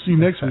 Yeah, we'll see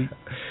next week.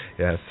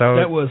 Yeah, so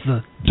that was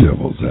the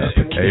devil's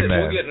advocate.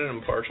 We'll get an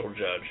impartial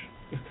judge.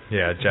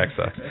 Yeah, Jack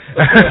sucks.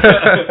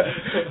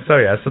 So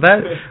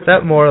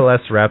that more or less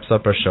wraps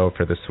up our show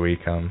for this week.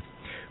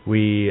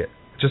 We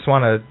just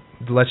want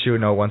to let you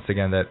know once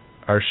again that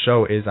our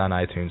show is on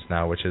iTunes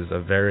now, which is a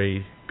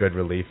very good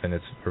relief, and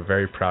we're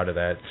very proud of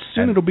that.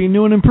 Soon it'll be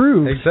new and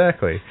improved.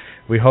 Exactly.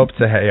 We hope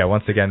to,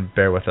 once again,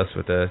 bear with us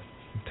with the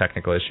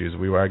technical issues.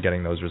 We are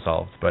getting those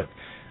resolved, but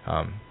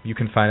you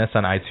can find us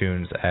on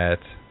iTunes at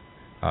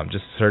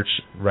just search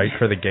right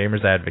for the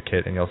Gamers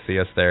Advocate, and you'll see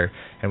us there.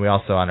 And we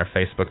also, on our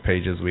Facebook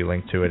pages, we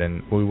link to it,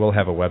 and we will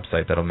have a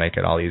website that'll make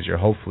it all easier,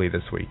 hopefully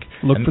this week.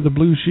 Look for the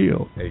blue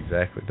shield.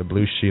 Exactly. The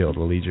blue shield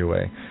will lead your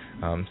way.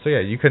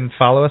 You can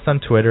follow us on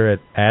Twitter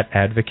at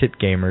Advocate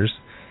Gamers,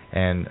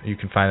 and you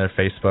can find our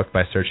Facebook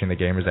by searching the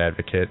Gamers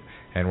Advocate.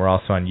 And we're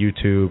also on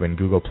YouTube and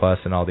Google Plus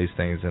and all these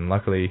things. And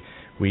luckily,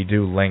 we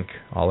do link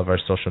all of our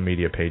social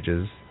media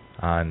pages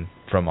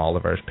from all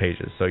of our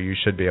pages, so you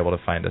should be able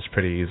to find us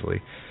pretty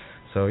easily.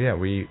 So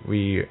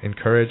we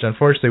encourage.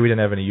 Unfortunately, we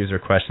didn't have any user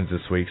questions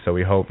this week, so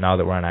we hope now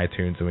that we're on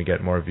iTunes and we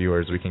get more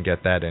viewers, we can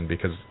get that in,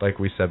 because like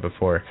we said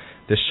before,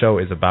 this show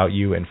is about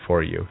you and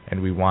for you,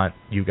 and we want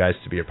you guys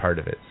to be a part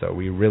of it. So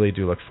we really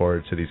do look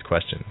forward to these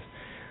questions.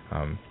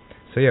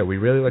 We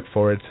really look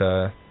forward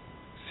to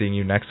seeing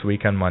you next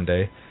week on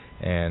Monday,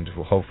 and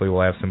hopefully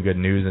we'll have some good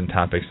news and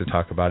topics to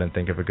talk about and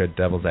think of a good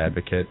devil's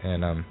advocate.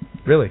 And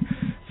really,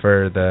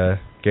 for the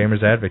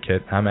Gamers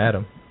Advocate, I'm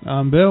Adam.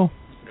 I'm Bill.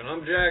 And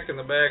I'm Jack in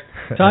the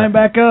back. Time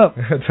back up.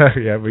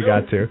 Yeah, we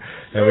got to.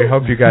 And we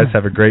hope you guys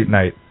have a great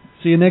night.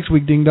 See you next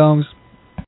week, ding-dongs.